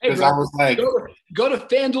 Hey, bro, I was like, go to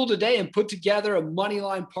FanDuel today and put together a money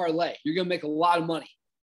line parlay. You're gonna make a lot of money.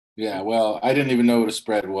 yeah, well, I didn't even know what a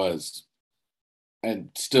spread was, and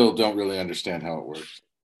still don't really understand how it works.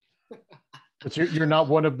 But you're not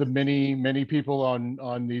one of the many people on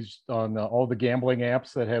all the gambling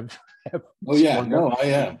apps that have. Oh yeah, no, I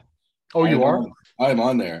am. Oh, you are? I'm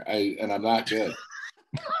on there. And I'm not good.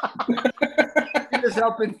 You're just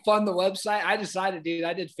helping fund the website. I decided, dude,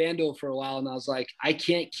 I did FanDuel for a while, and I was like, I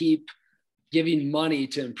can't keep giving money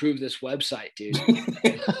to improve this website, dude.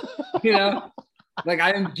 Like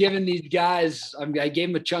I am giving these guys, I gave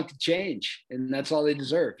them a chunk of change, and that's all they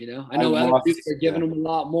deserve. I know other people are giving them a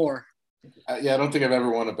lot more. Yeah, I don't think I've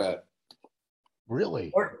ever won a bet.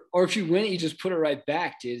 Really? Or if you win it, you just put it right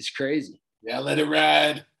back, dude. It's crazy. Yeah, let it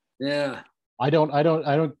ride. Yeah. I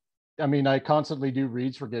mean, I constantly do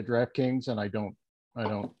reads for DraftKings, and I don't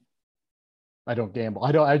gamble.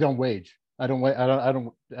 I don't wage. I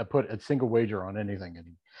don't put a single wager on anything.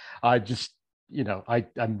 I just,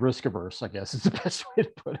 I'm risk averse, I guess is the best way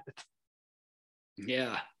to put it.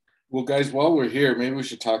 Yeah. Well, guys, while we're here, maybe we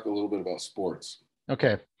should talk a little bit about sports.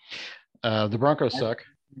 Okay. The Broncos suck.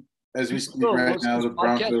 As we speak right now, the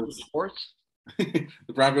Broncos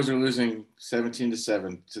are losing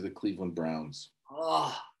 17-7 to the Cleveland Browns.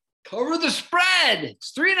 Oh, cover the spread.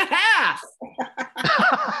 It's 3.5.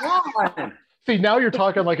 Come on. See, now you're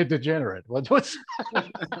talking like a degenerate. What's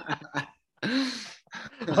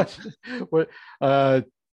what?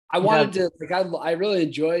 I wanted to I really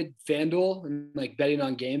enjoyed FanDuel and like betting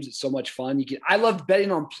on games. It's so much fun. I love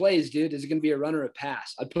betting on plays, dude. Is it going to be a run or a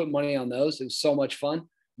pass? I'd put money on those. It was so much fun.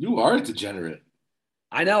 You are a degenerate.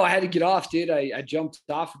 I know. I had to get off, dude. I jumped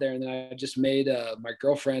off of there, and then I just made my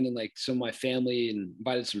girlfriend and like some of my family and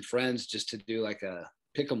invited some friends just to do like a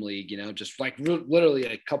pick'em league, just like literally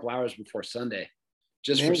a couple hours before Sunday,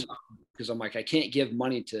 just for because I'm like I can't give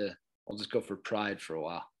money to. I'll just go for pride for a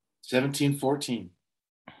while. 17-14.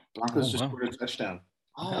 Broncos just scored a touchdown.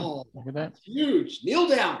 Oh, look at that! Huge. Kneel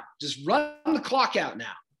down. Just run the clock out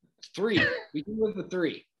now. 3. We can live with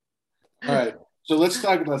 3. All right. So let's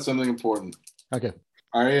talk about something important. Okay.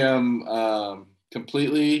 I am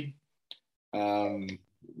completely given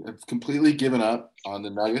up on the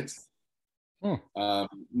Nuggets.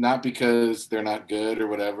 Not because they're not good or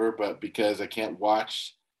whatever, but because I can't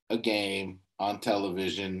watch a game on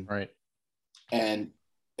television. Right. And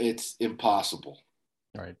it's impossible.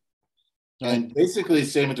 Right. And basically,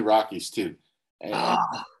 same with the Rockies too. And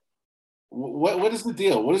what is the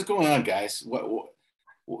deal? What is going on, guys?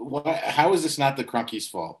 How is this not the Cronkies'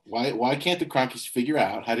 fault? Why can't the Cronkies figure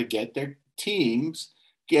out how to get their teams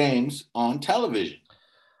games on television?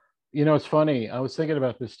 It's funny. I was thinking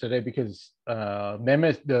about this today because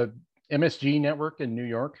the MSG network in New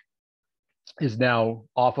York is now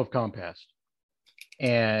off of Comcast,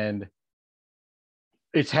 and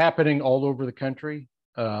it's happening all over the country.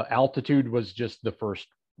 Altitude was just the first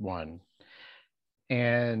one,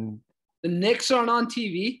 and the Knicks aren't on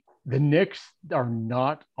TV. The Knicks are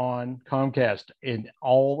not on Comcast in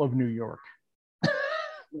all of New York.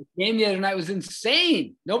 The game the other night was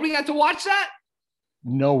insane. Nobody got to watch that?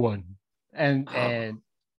 No one. And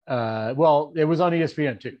well, it was on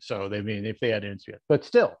ESPN too. So if they had ESPN, but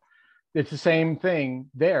still, it's the same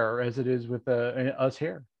thing there as it is with us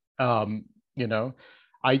here. I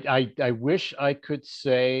wish I could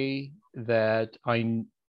say that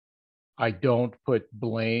I don't put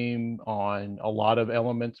blame on a lot of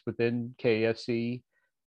elements within KFC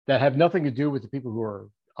that have nothing to do with the people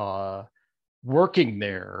who are working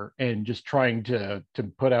there and just trying to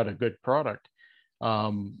put out a good product.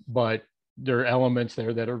 But there are elements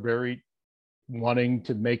there that are very wanting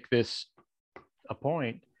to make this a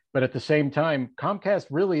point. But at the same time,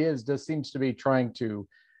 Comcast really does seems to be trying to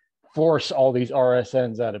force all these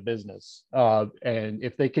RSNs out of business. And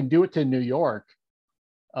if they can do it to New York,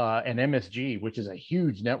 and MSG, which is a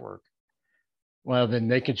huge network, well, then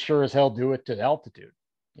they could sure as hell do it to Altitude,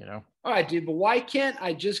 All right, dude, but why can't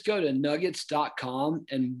I just go to nuggets.com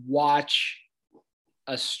and watch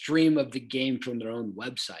a stream of the game from their own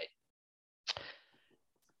website?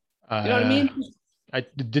 You know what I mean?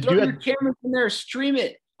 Throw your cameras in there, stream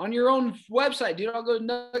it on your own website, dude. I'll go to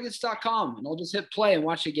nuggets.com and I'll just hit play and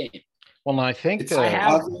watch the game. Well, I think it's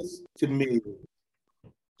obvious to me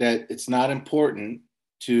that it's not important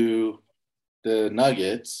to the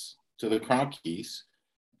Nuggets, to the Cronkies,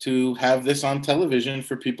 to have this on television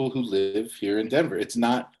for people who live here in Denver. It's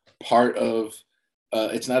not part of,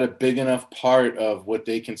 it's not a big enough part of what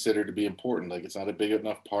they consider to be important. Like, it's not a big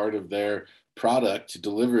enough part of their product to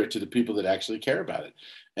deliver it to the people that actually care about it.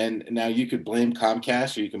 And now you could blame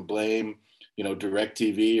Comcast, or you can blame,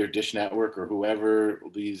 DirecTV or Dish Network or whoever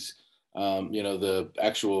these, the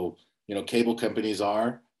actual, cable companies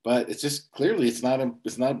are. But it's just clearly it's not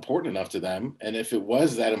important enough to them. And if it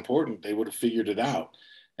was that important, they would have figured it out.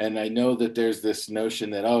 And I know that there's this notion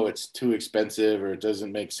that, oh, it's too expensive or it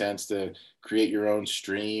doesn't make sense to create your own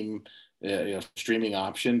streaming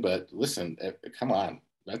option. But listen, come on,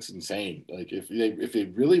 that's insane. Like, if they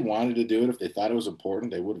really wanted to do it, if they thought it was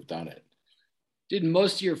important, they would have done it. Dude,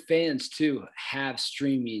 most of your fans too have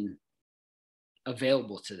streaming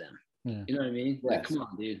available to them. Yeah. You know what I mean? Yes. Like, come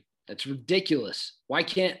on, dude. That's ridiculous. Why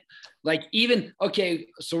can't, okay,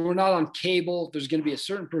 so we're not on cable. There's going to be a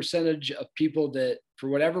certain percentage of people that, for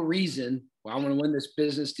whatever reason, I want to win this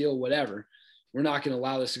business deal, whatever. We're not going to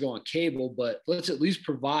allow this to go on cable, but let's at least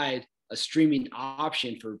provide a streaming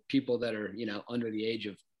option for people that are, under the age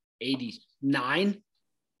of 89.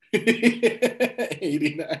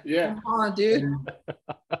 89, yeah. Come on, dude.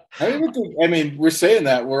 I mean, we're saying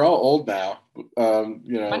that we're all old now.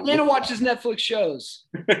 My nana watches Netflix shows.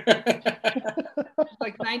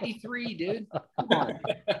 Like 93, dude. Come on.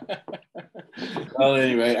 Well,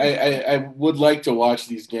 anyway, I would like to watch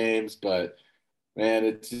these games, but man,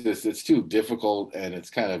 it's too difficult, and it's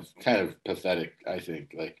kind of pathetic. I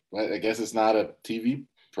think. Like, I guess it's not a TV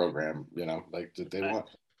program, like that they want.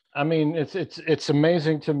 I mean, it's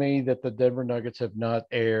amazing to me that the Denver Nuggets have not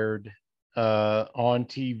aired on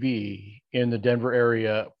TV in the Denver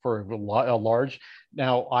area for a large.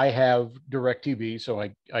 Now, I have DirecTV, so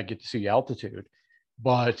I get to see altitude,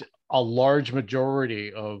 but a large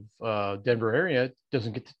majority of Denver area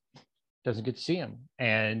doesn't get to see them,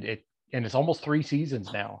 and it's almost 3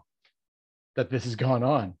 seasons now that this has gone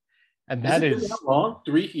on. And that is that long?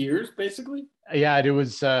 3 years, basically? Yeah, it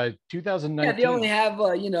was 2019. Yeah, they only have,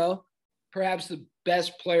 perhaps the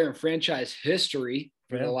best player in franchise history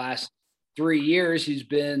for the last 3 years. He's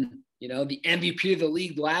been, the MVP of the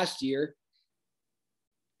league last year.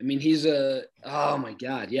 I mean, he's oh my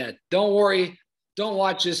God. Yeah. Don't worry. Don't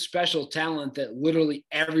watch this special talent that literally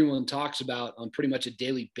everyone talks about on pretty much a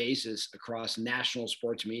daily basis across national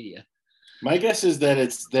sports media. My guess is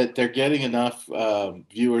that they're getting enough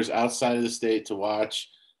viewers outside of the state to watch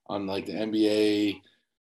on, like, the NBA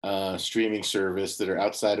streaming service that are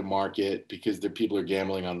outside of market, because the people are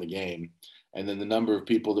gambling on the game. And then the number of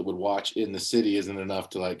people that would watch in the city isn't enough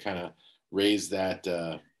to, like, kind of raise that,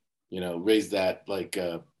 raise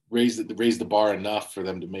the bar enough for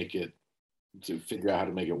them to figure out how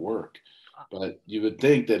to make it work. But you would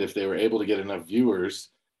think that if they were able to get enough viewers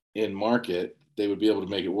in market, they would be able to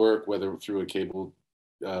make it work, whether through a cable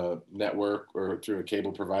network or through a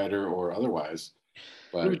cable provider or otherwise.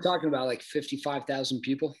 But we're talking about like 55,000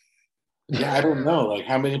 people. Yeah, I don't know. Like,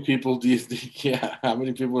 how many people do you think? Yeah, how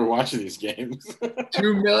many people are watching these games?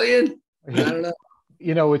 2 million? I don't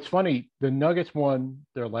know. It's funny. The Nuggets won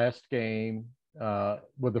their last game for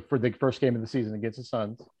the first game of the season against the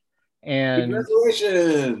Suns, and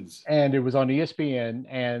congratulations. And it was on ESPN.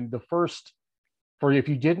 And the first, if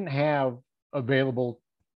you didn't have available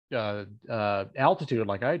altitude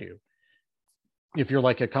like I do, if you're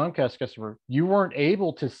like a Comcast customer, you weren't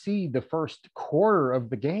able to see the first quarter of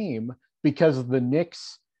the game because the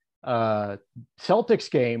Knicks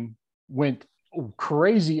Celtics game went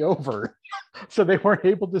crazy over. So they weren't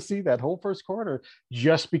able to see that whole first quarter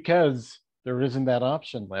just because there isn't that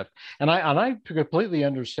option left. And I completely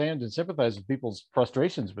understand and sympathize with people's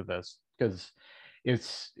frustrations with this, because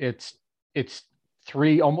it's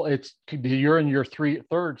you're in your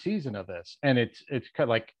third season of this, and it's kind of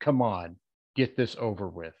like, come on, get this over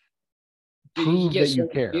with. Prove that you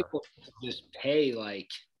care. People just pay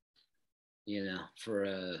for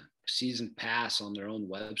a season pass on their own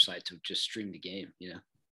website to just stream the game.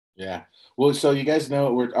 Yeah. Well, so you guys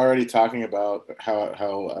know, we're already talking about how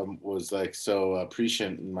I was like so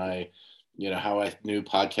prescient in my, how I knew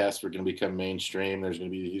podcasts were going to become mainstream. There's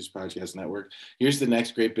going to be a huge podcast network. Here's the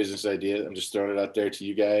next great business idea. I'm just throwing it out there to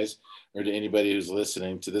you guys, or to anybody who's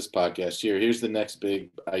listening to this podcast here. Here's the next big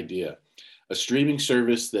idea: a streaming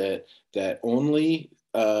service that only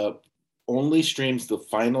streams the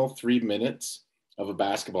final 3 minutes of a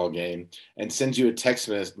basketball game and sends you a text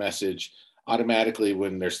message automatically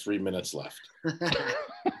when there's 3 minutes left.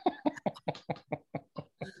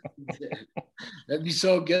 That'd be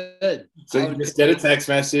so good. So you just get a text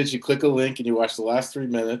message, you click a link, and you watch the last 3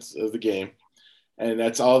 minutes of the game. And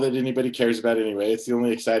that's all that anybody cares about anyway. It's the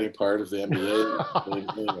only exciting part of the NBA.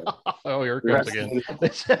 Anyway. Oh, here it comes again.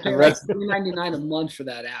 The rest $3.99 a month for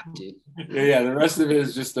that app, dude. Yeah, the rest of it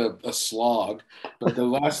is just a slog. But the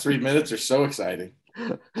last 3 minutes are so exciting.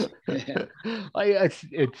 Yeah.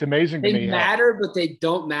 It's amazing to me. They matter, but they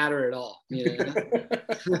don't matter at all. You know?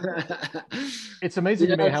 It's amazing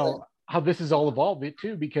to me how this has all evolved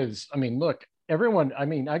too, because I mean, look, everyone, I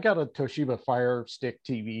mean, I got a Toshiba Fire Stick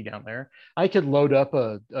TV down there. I could load up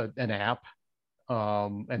an app,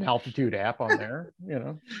 an altitude app on there, you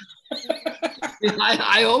know.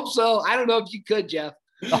 I hope so. I don't know if you could, Jeff.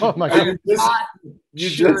 Oh my God. You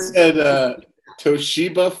just said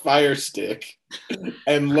Toshiba Fire Stick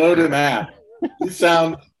and load an app. You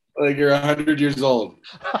sound like you're 100 years old.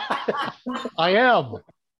 I am.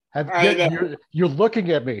 You're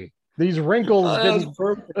looking at me. These wrinkles didn't.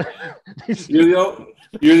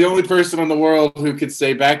 You're the only person in the world who could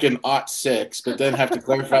say back in '06, but then have to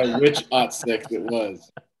clarify which '06 it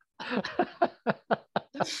was.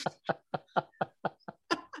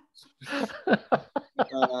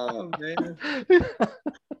 Oh man.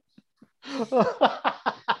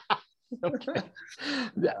 Okay.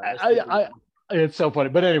 It's so funny.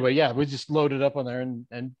 But anyway, yeah, we just load it up on there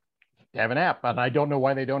and have an app. And I don't know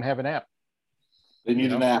why they don't have an app. They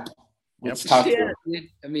need an app. Let's talk to them.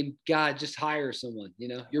 I mean, God, just hire someone. You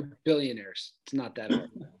know, you're billionaires. It's not that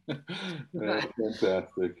hard.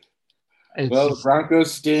 Fantastic. Well, the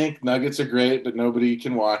Broncos stink. Nuggets are great, but nobody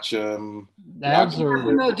can watch them.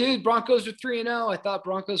 No, dude. Broncos are 3-0. I thought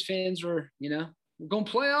Broncos fans were, we're going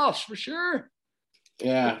playoffs for sure.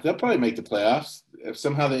 Yeah, they'll probably make the playoffs. If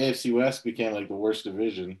somehow the AFC West became like the worst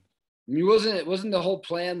division. I mean, wasn't the whole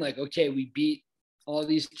plan like, okay, we beat all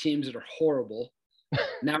these teams that are horrible.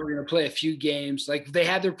 Now we're going to play a few games. Like they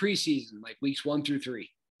had their preseason, like weeks 1 through 3.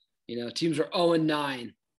 Teams were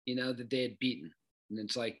 0-9, that they had beaten. And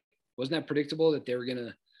it's like, wasn't that predictable that they were going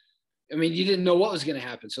to – I mean, you didn't know what was going to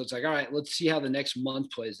happen. So it's like, all right, let's see how the next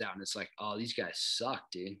month plays out. And it's like, oh, these guys suck,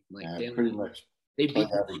 dude. Like pretty much. They beat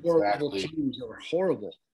horrible teams that were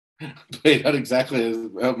horrible. Played out exactly as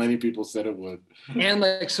how many people said it would. And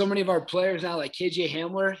like so many of our players now, like KJ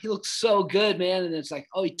Hamler, he looks so good, man. And it's like,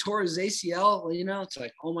 oh, he tore his ACL. It's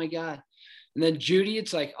like, oh my God. And then Judy,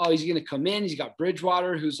 it's like, oh, he's going to come in. He's got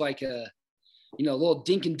Bridgewater, who's like a, little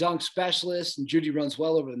dink and dunk specialist. And Judy runs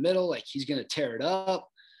well over the middle. Like he's going to tear it up.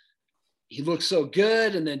 He looks so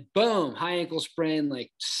good. And then boom, high ankle sprain.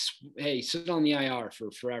 Like, hey, sit on the IR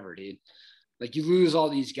for forever, dude. Like you lose all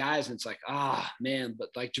these guys and it's like, man, but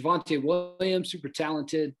like Javonte Williams, super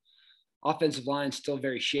talented, offensive line still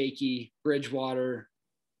very shaky. Bridgewater,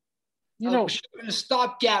 a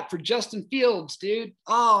stopgap for Justin Fields, dude.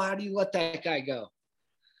 Oh, how do you let that guy go?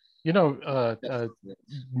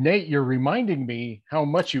 Nate, you're reminding me how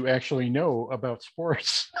much you actually know about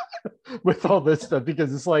sports with all this stuff,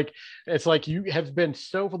 because it's like you have been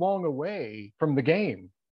so long away from the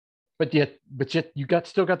game. But yet you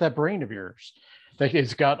still got that brain of yours that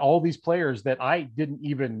it's got all these players that I didn't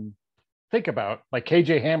even think about, like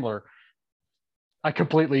KJ Hamler. I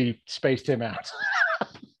completely spaced him out.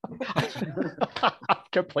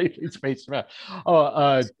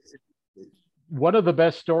 One of the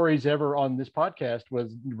best stories ever on this podcast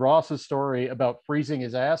was Ross's story about freezing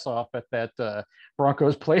his ass off at that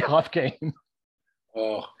Broncos playoff game.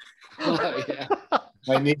 Oh yeah.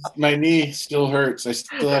 My knee still hurts. I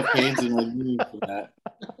still have pains in my knee from that.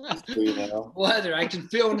 So, Weather. I can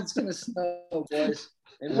feel when it's going to snow, boys.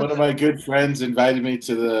 One of my good friends invited me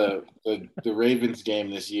to the Ravens game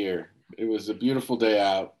this year. It was a beautiful day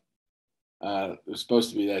out. It was supposed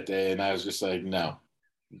to be that day, and I was just like, no,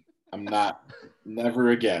 I'm not. Never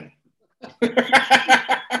again.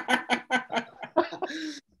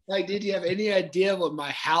 Like, did you have any idea what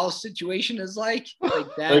my house situation is like?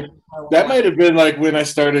 Like that. Like, that might have been like when I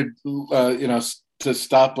started, to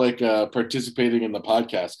stop participating in the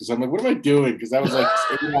podcast, because I'm like, what am I doing? Because that was like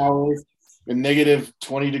 8 hours in negative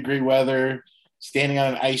 20-degree weather, standing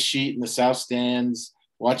on an ice sheet in the south stands,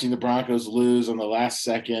 watching the Broncos lose on the last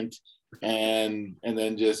second, and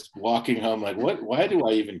then just walking home like, what? Why do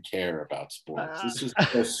I even care about sports? This is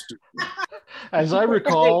so stupid. As I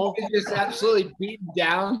recall, just absolutely beaten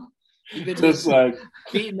down. You've been just like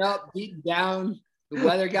beaten up, beaten down. The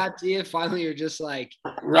weather got to you. Finally, you're just like,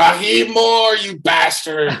 Raheem Moore, you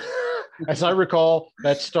bastard. As I recall,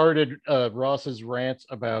 that started Ross's rant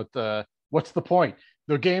about what's the point?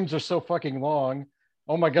 The games are so fucking long.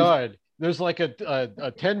 Oh my God. There's like a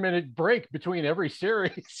 10-minute break between every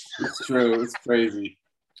series. It's true. It's crazy.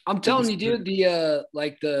 I'm telling you, dude,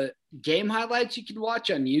 the game highlights you can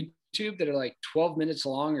watch on YouTube YouTube that are like 12 minutes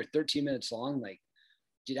long or 13 minutes long. Like,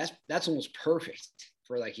 dude, that's almost perfect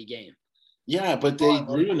for like a game. Yeah, but they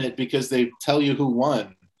ruin it because they tell you who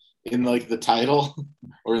won in like the title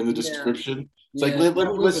or in the description. It's like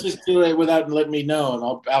let's just do it without letting me know, and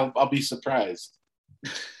I'll be surprised.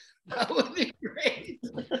 That would be great.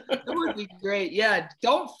 That would be great. Yeah,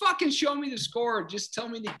 don't fucking show me the score. Just tell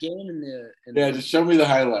me the game just show me the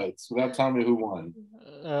highlights without telling me who won.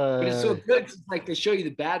 But it's so good. It's like they show you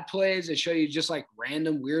the bad plays. They show you just like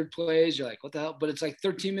random weird plays. You're like, what the hell? But it's like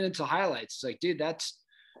 13 minutes of highlights. It's like, dude, that's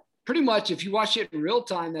pretty much, if you watch it in real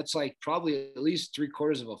time, that's like probably at least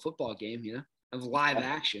 3/4 of a football game, of live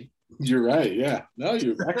action. You're right. Yeah. No,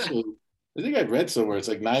 you're actually. I think I read somewhere it's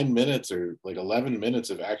like 9 minutes or like 11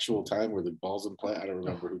 minutes of actual time where the ball's in play. I don't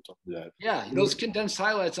remember who told me that. Yeah, those condensed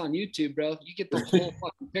highlights on YouTube, bro. You get the whole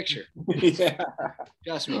fucking picture. Yeah.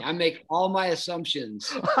 Trust me, I make all my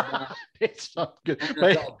assumptions. It's not good.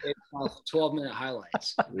 12-minute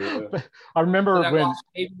highlights. Yeah. I remember when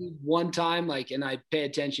maybe one time, and I pay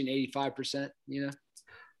attention 85%.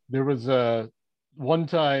 There was one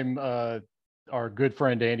time our good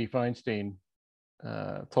friend Andy Feinstein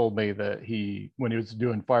told me that when he was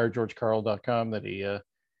doing firegeorgecarl.com, that he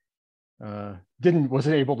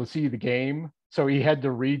wasn't able to see the game, so he had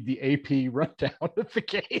to read the AP rundown of the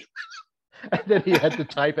game, and then he had to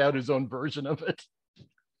type out his own version of it.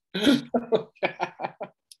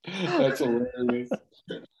 That's hilarious.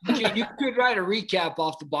 You could write a recap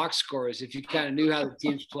off the box scores if you kind of knew how the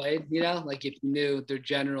teams played, like if you knew their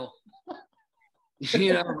general,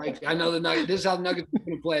 like I know the Nuggets, this is how the Nuggets are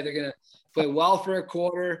going to play. They're going to play well for a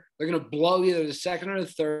quarter. They're going to blow either the second or the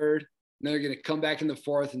third. And they're going to come back in the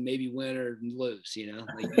fourth and maybe win or lose, You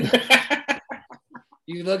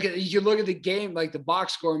look at the game, like the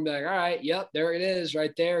box score, and be like, all right, yep, there it is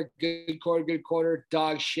right there. Good quarter,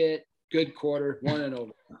 dog shit, good quarter, 1 and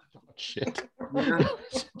over. Shit.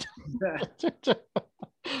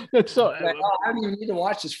 It's so. Like, I don't even need to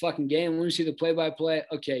watch this fucking game. Let me see the play-by-play.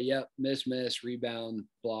 Okay, yep, miss, rebound,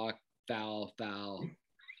 block, foul,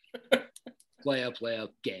 play up,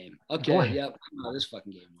 game. Okay, boy. Yep, this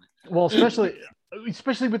fucking game went. Well,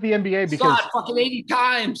 especially with the NBA, because fucking 80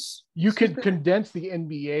 times. You could condense the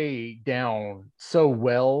NBA down so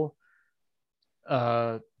well,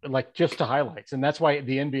 like just to highlights, and that's why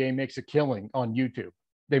the NBA makes a killing on YouTube.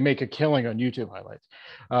 They make a killing on YouTube highlights.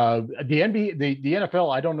 The NBA, the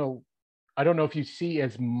NFL, I don't know if you see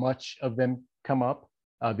as much of them come up.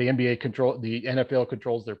 The NFL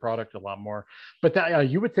controls their product a lot more, but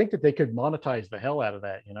you would think that they could monetize the hell out of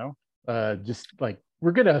that, just like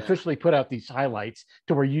we're going to officially put out these highlights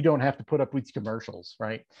to where you don't have to put up these commercials,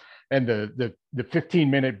 right? And the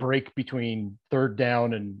 15-minute break between third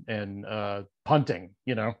down and punting,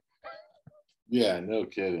 Yeah, no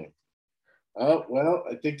kidding. Oh, well,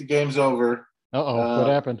 I think the game's over. What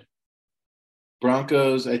happened?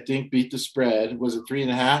 Broncos, I think, beat the spread. Was it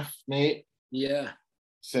 3.5, Nate? Yeah.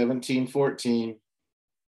 17-14.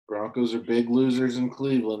 Broncos are big losers in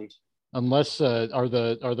Cleveland. Unless are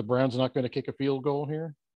the Browns not going to kick a field goal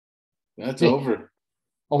here? That's over.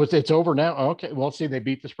 Oh, it's over now? Okay. Well, see, they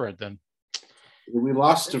beat the spread then. We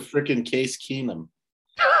lost to freaking Case Keenum.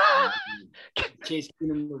 Case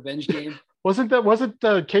Keenum revenge game. Wasn't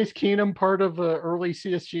Case Keenum part of early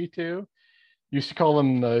CSG too? Used to call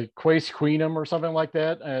him Quace Queenum or something like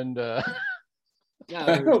that, and I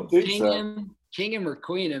don't think Kingham or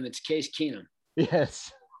Queenum. It's Case Keenum.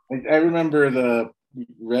 Yes, I remember the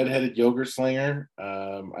redheaded yogurt slinger.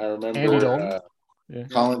 I remember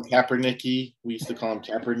Colin Kaepernick. We used to call him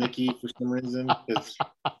Kaepernick for some reason.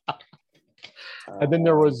 And then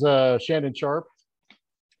there was Shannon Sharp.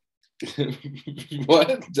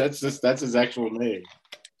 What? That's his actual name.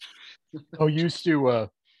 Oh,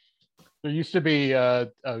 there used to be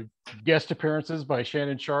guest appearances by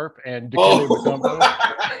Shannon Sharp and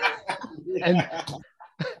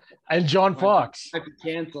and John Fox. I could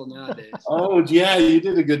cancel nowadays. Oh yeah, you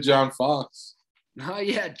did a good John Fox. Oh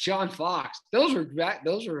yeah, John Fox. Those were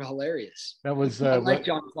hilarious. That was I like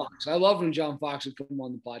John Fox. I love when John Fox would come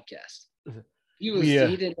on the podcast. He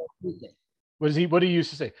didn't know anything. What did he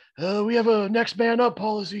used to say? We have a next man up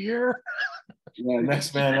policy here. Yeah,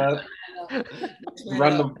 next man up. You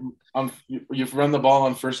run the ball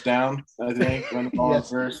on first down, I think. Run the ball on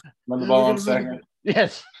first. Run the ball on second.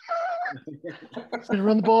 Yes.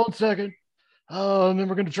 Run the ball on second. And then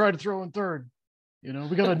we're going to try to throw in third. We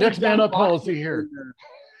got a next man up policy here.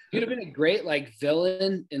 He'd have been a great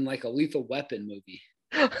villain in a Lethal Weapon movie.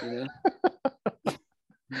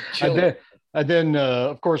 And then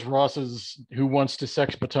of course, Ross's Who Wants to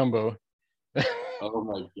Sex Matumbo. Oh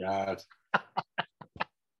my God.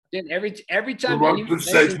 Dude, every time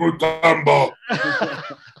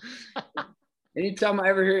anytime I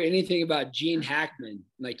ever hear anything about Gene Hackman,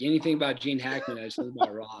 I just think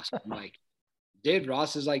about Ross. I'm like, dude,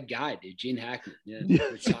 Ross is like guy, dude. Gene Hackman. Yeah.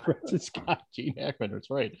 It's got Gene Hackman. That's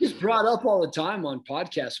right. He's brought up all the time on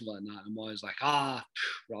podcasts and whatnot. I'm always like,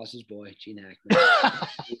 Ross's boy, Gene Hackman.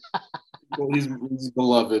 Well, he's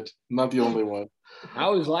beloved. Not the only one. I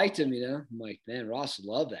always liked him, I'm like, man, Ross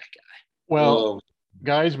loved that guy. Well,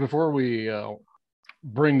 guys, before we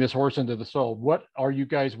bring this horse into the stall, what are you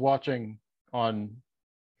guys watching on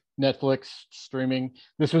Netflix streaming?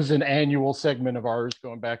 This was an annual segment of ours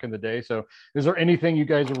going back in the day. So is there anything you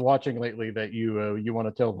guys are watching lately that you want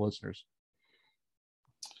to tell the listeners?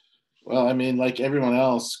 Well, I mean, like everyone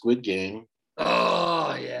else, Squid Game.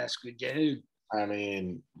 Oh, yeah, Squid Game. I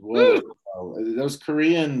mean, those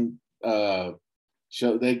Korean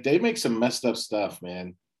show, they make some messed up stuff,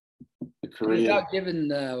 man. The Korean,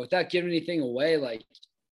 without giving anything away, like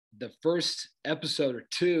the first episode or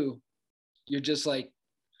two, you're just like,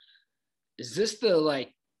 is this the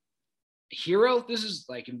like hero? This is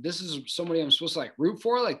somebody I'm supposed to like root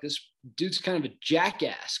for. Like this dude's kind of a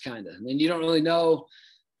jackass, kind of, and then you don't really know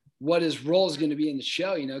what his role is going to be in the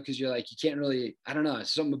show, because you're like, you can't really, I don't know,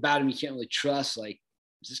 it's something about him you can't really trust. Like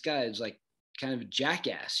this guy is like kind of a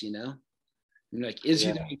jackass, And like, is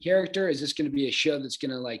he the main character? Is this going to be a show that's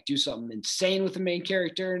going to like do something insane with the main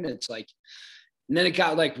character? And it's like, and then it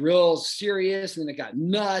got like real serious, and then it got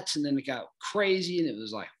nuts, and then it got crazy, and it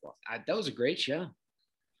was like, that was a great show.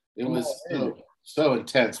 It was so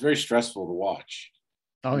intense, very stressful to watch.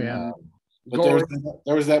 Oh yeah. But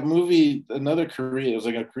there was that movie, it was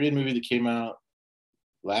like a Korean movie that came out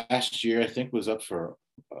last year. I think was up for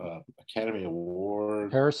Academy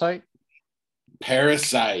Award. Parasite.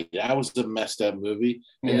 That was a messed up movie.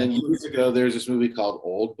 And then years ago, there's this movie called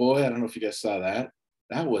Old Boy. I don't know if you guys saw that.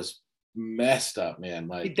 That was messed up, man.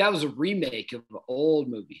 Like that was a remake of an old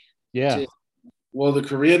movie. Yeah. Too. Well, the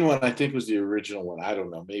Korean one, I think, was the original one. I don't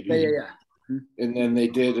know, maybe. Yeah. And then they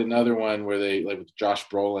did another one where they like with Josh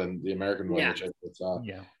Brolin, the American one, which I saw.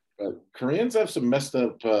 Yeah. But Koreans have some messed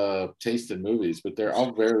up taste in movies, but they're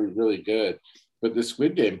all really good. But the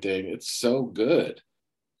Squid Game thing, it's so good.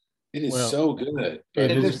 It is so good.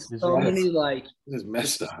 There's so many like it is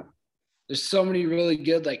messed up. There's so many really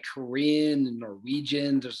good like Korean and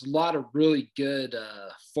Norwegian. There's a lot of really good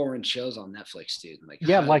foreign shows on Netflix, dude. Like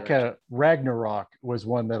Ragnarok was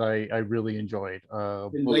one that I really enjoyed.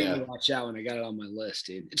 Been waiting to watch that one. I got it on my list,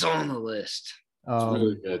 dude. It's on the list. It's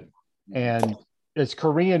really good. And it's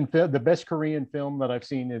Korean. The best Korean film that I've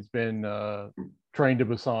seen has been Train to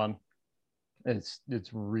Busan. It's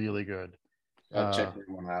really good. I'll check that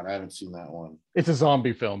one out. I haven't seen that one. It's a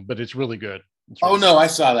zombie film, but it's really good. I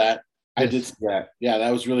saw that. I did see that. Yeah,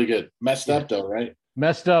 that was really good. Messed up though, right?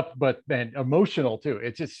 Messed up, but man, emotional too.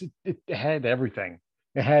 It had everything.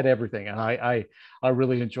 It had everything, and I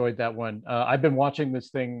really enjoyed that one. I've been watching this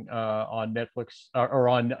thing on Netflix or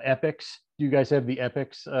on Epix. Do you guys have the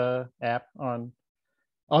Epix app on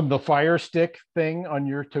the Fire Stick thing on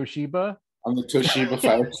your Toshiba? On the Toshiba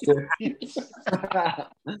Fire Stick.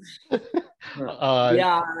 I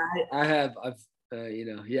have.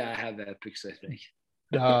 I have Epix, I think.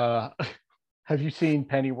 Have you seen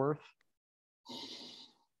Pennyworth?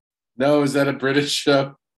 No, is that a British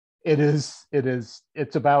show? It is.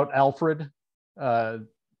 It's about Alfred,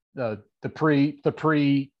 the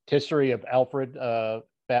pre history of Alfred,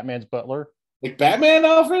 Batman's butler. Like Batman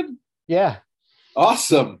Alfred? Yeah.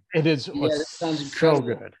 Awesome. It is. That sounds incredible.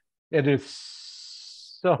 So good. It is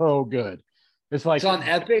so good. It's like it's on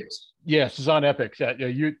Epix. Yes, it's on Epix. Yeah,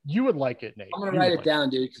 you would like it, Nate. I'm gonna write it down,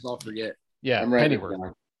 dude, because I'll forget. Yeah,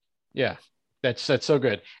 Pennyworth. Yeah, that's so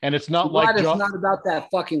good, and it's not it's not about that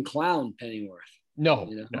fucking clown Pennyworth. No,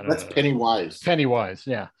 that's Pennywise. Pennywise,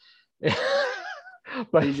 yeah.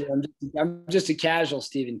 But I'm just a casual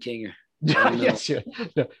Stephen Kinger. Yes, yeah.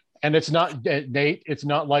 No. And it's not Nate. It's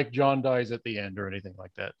not like John dies at the end or anything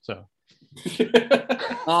like that. So.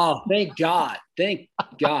 Oh, thank God! Thank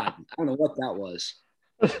God! I don't know what that was.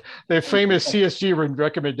 The famous CSG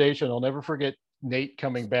recommendation. I'll never forget Nate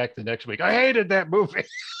coming back the next week. I hated that movie.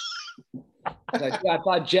 I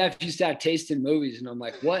thought Jeff used to have taste in movies, and I'm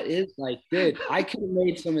like, what is dude? I could have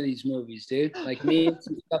made some of these movies, dude. Like me and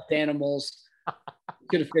some stuffed animals.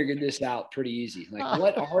 Could have figured this out pretty easy. Like,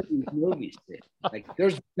 what are these movies, dude? Like,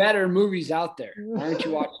 there's better movies out there. Why aren't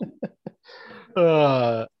you watching?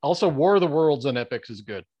 Also, War of the Worlds on Epix is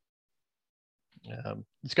good.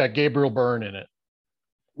 It's got Gabriel Byrne in it.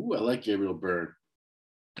 Ooh, I like Gabriel Byrne.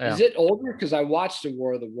 Yeah. Is it older? Because I watched the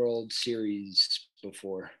War of the Worlds series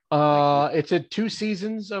before. It's had 2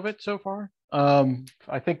 seasons of it so far.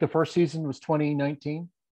 I think the first season was 2019.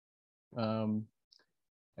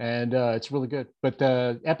 And it's really good. But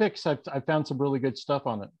Epix, I found some really good stuff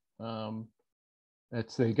on it.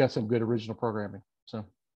 They got some good original programming. So,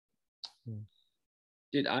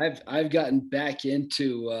 dude, I've gotten back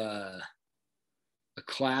into a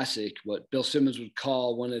classic, what Bill Simmons would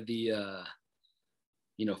call one of the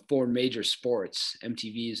 4 major sports.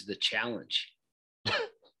 MTV's The Challenge.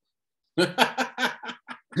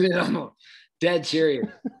 I'm dead serious.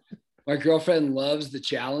 My girlfriend loves The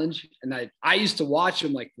Challenge, and I used to watch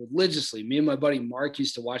them like religiously. Me and my buddy Mark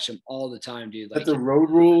used to watch them all the time, dude. Like the Road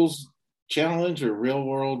Rules Challenge or Real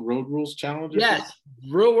World Road Rules Challenge? Yes,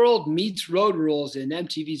 Real World meets Road Rules in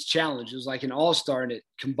MTV's Challenge. It was like an all-star, and it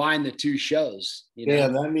combined the 2 shows. Yeah,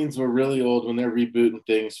 that means we're really old when they're rebooting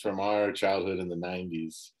things from our childhood in the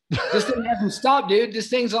 90s. This thing hasn't stopped, dude. This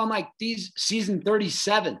thing's on like season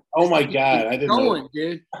 37. Oh my God, I didn't know.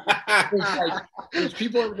 Dude. There's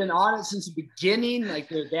people that have been on it since the beginning. Like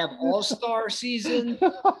they have all-star season.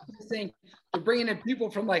 This thing, they're bringing in people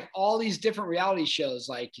from like all these different reality shows,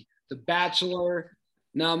 like The Bachelor.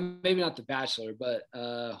 No, maybe not The Bachelor, but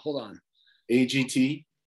hold on. AGT.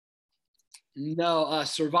 No,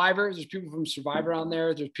 Survivor. There's people from Survivor on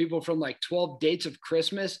there. There's people from like 12 Dates of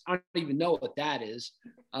Christmas. I don't even know what that is.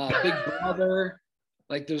 Big Brother.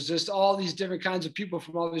 Like there's just all these different kinds of people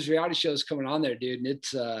from all these reality shows coming on there, dude. And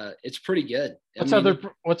it's pretty good.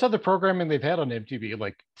 What's other programming they've had on MTV?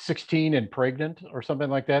 Like 16 and Pregnant or something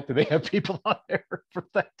like that? Do they have people on there for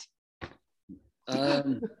that?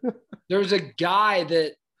 There was a guy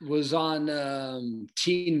that was on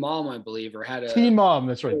Teen Mom, I believe, or had a Teen Mom.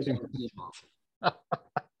 That's right. Teen Mom.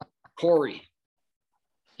 Corey.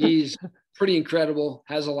 He's pretty incredible.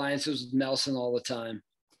 Has alliances with Nelson all the time.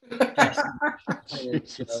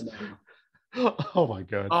 Oh my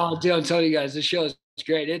God. Oh, dude, I'm telling you guys, this show is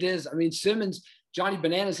great. It is. I mean, Johnny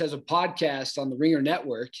Bananas has a podcast on the Ringer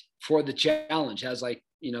Network for The Challenge. Has like,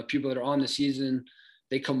 people that are on the season,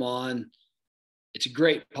 they come on. It's a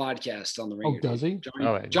great podcast on the Ringer. Oh, does he?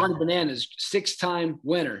 Johnny Bananas, 6-time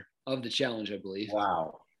winner of The Challenge, I believe.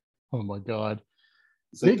 Wow. Oh my God.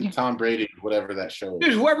 It's like the Tom Brady, whatever that show is.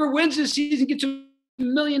 Dude, whoever wins this season gets $1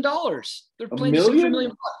 million. They're playing $1 $1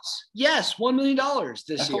 million. Yes, $1 million this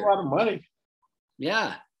That's year. a lot of money.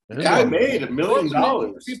 Yeah. The guy made $1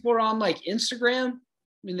 million. People are on like Instagram. I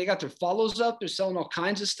mean, they got their follows up. They're selling all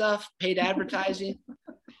kinds of stuff, paid advertising.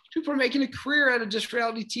 People are making a career out of just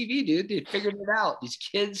reality TV, dude. They figured it out. These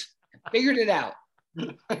kids figured it out.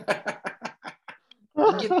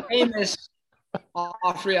 Get famous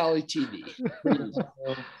off reality TV.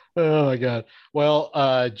 Oh my God. Well,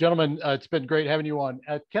 gentlemen, it's been great having you on.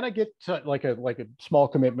 Can I get like a small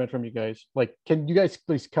commitment from you guys? Like, can you guys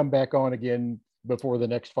please come back on again before the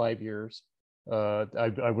next 5 years? I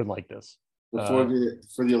would like this. For the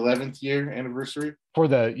 11th year anniversary?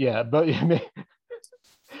 But I mean,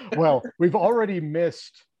 well, we've already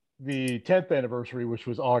missed the 10th anniversary, which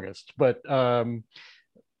was August. But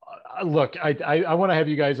look, I want to have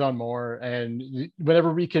you guys on more, and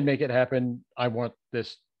whenever we can make it happen, I want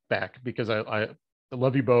this back because I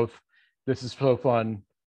love you both. This is so fun.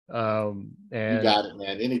 And you got it,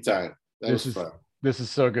 man. Anytime. This is fun. This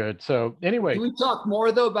is so good. So anyway, can we talk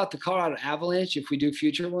more though about the Colorado Avalanche if we do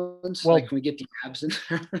future ones? Well, like, can we get the Avs in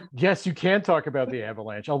there? Yes, you can talk about the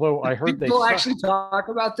Avalanche. Although I heard people actually talk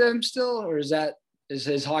about them still, or is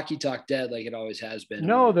his hockey talk dead like it always has been?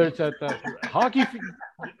 No, there's that hockey.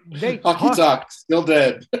 Hockey talk still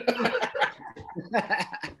dead.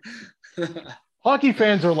 Hockey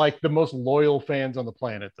fans are like the most loyal fans on the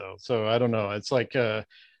planet, though. So I don't know. It's like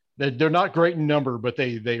they're not great in number, but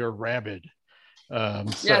they are rabid. Yeah,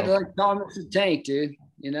 they're like Thomas the Tank, dude.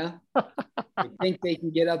 They think they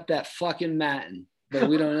can get up that fucking mountain, but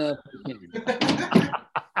we don't know if they can.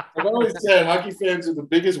 I've always said hockey fans are the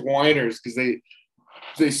biggest whiners because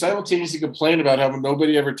they simultaneously complain about how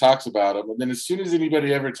nobody ever talks about them, and then as soon as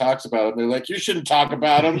anybody ever talks about them, they're like, "You shouldn't talk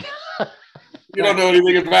about them. You don't know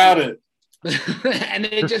anything about it." And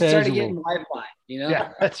they just started getting Wi-Fi,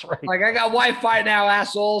 Yeah, that's right. Like, I got Wi-Fi now,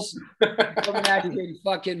 assholes. Coming at you in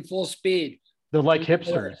fucking full speed. They're like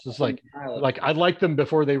hipsters. It's like I liked them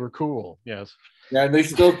before they were cool. Yes. Yeah, and they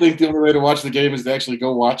still think the only way to watch the game is to actually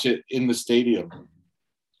go watch it in the stadium.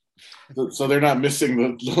 So they're not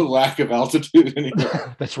missing the lack of altitude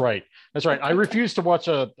anymore. That's right. I refuse to watch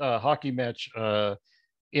a hockey match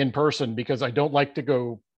in person because I don't like to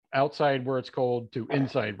go outside where it's cold to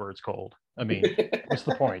inside where it's cold. I mean, what's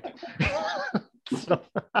the point?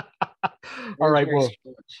 All right. Well,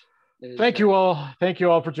 thank you all. Thank you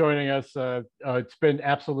all for joining us. It's been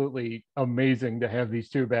absolutely amazing to have these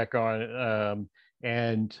two back on.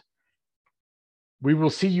 And We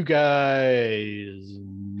will see you guys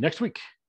next week.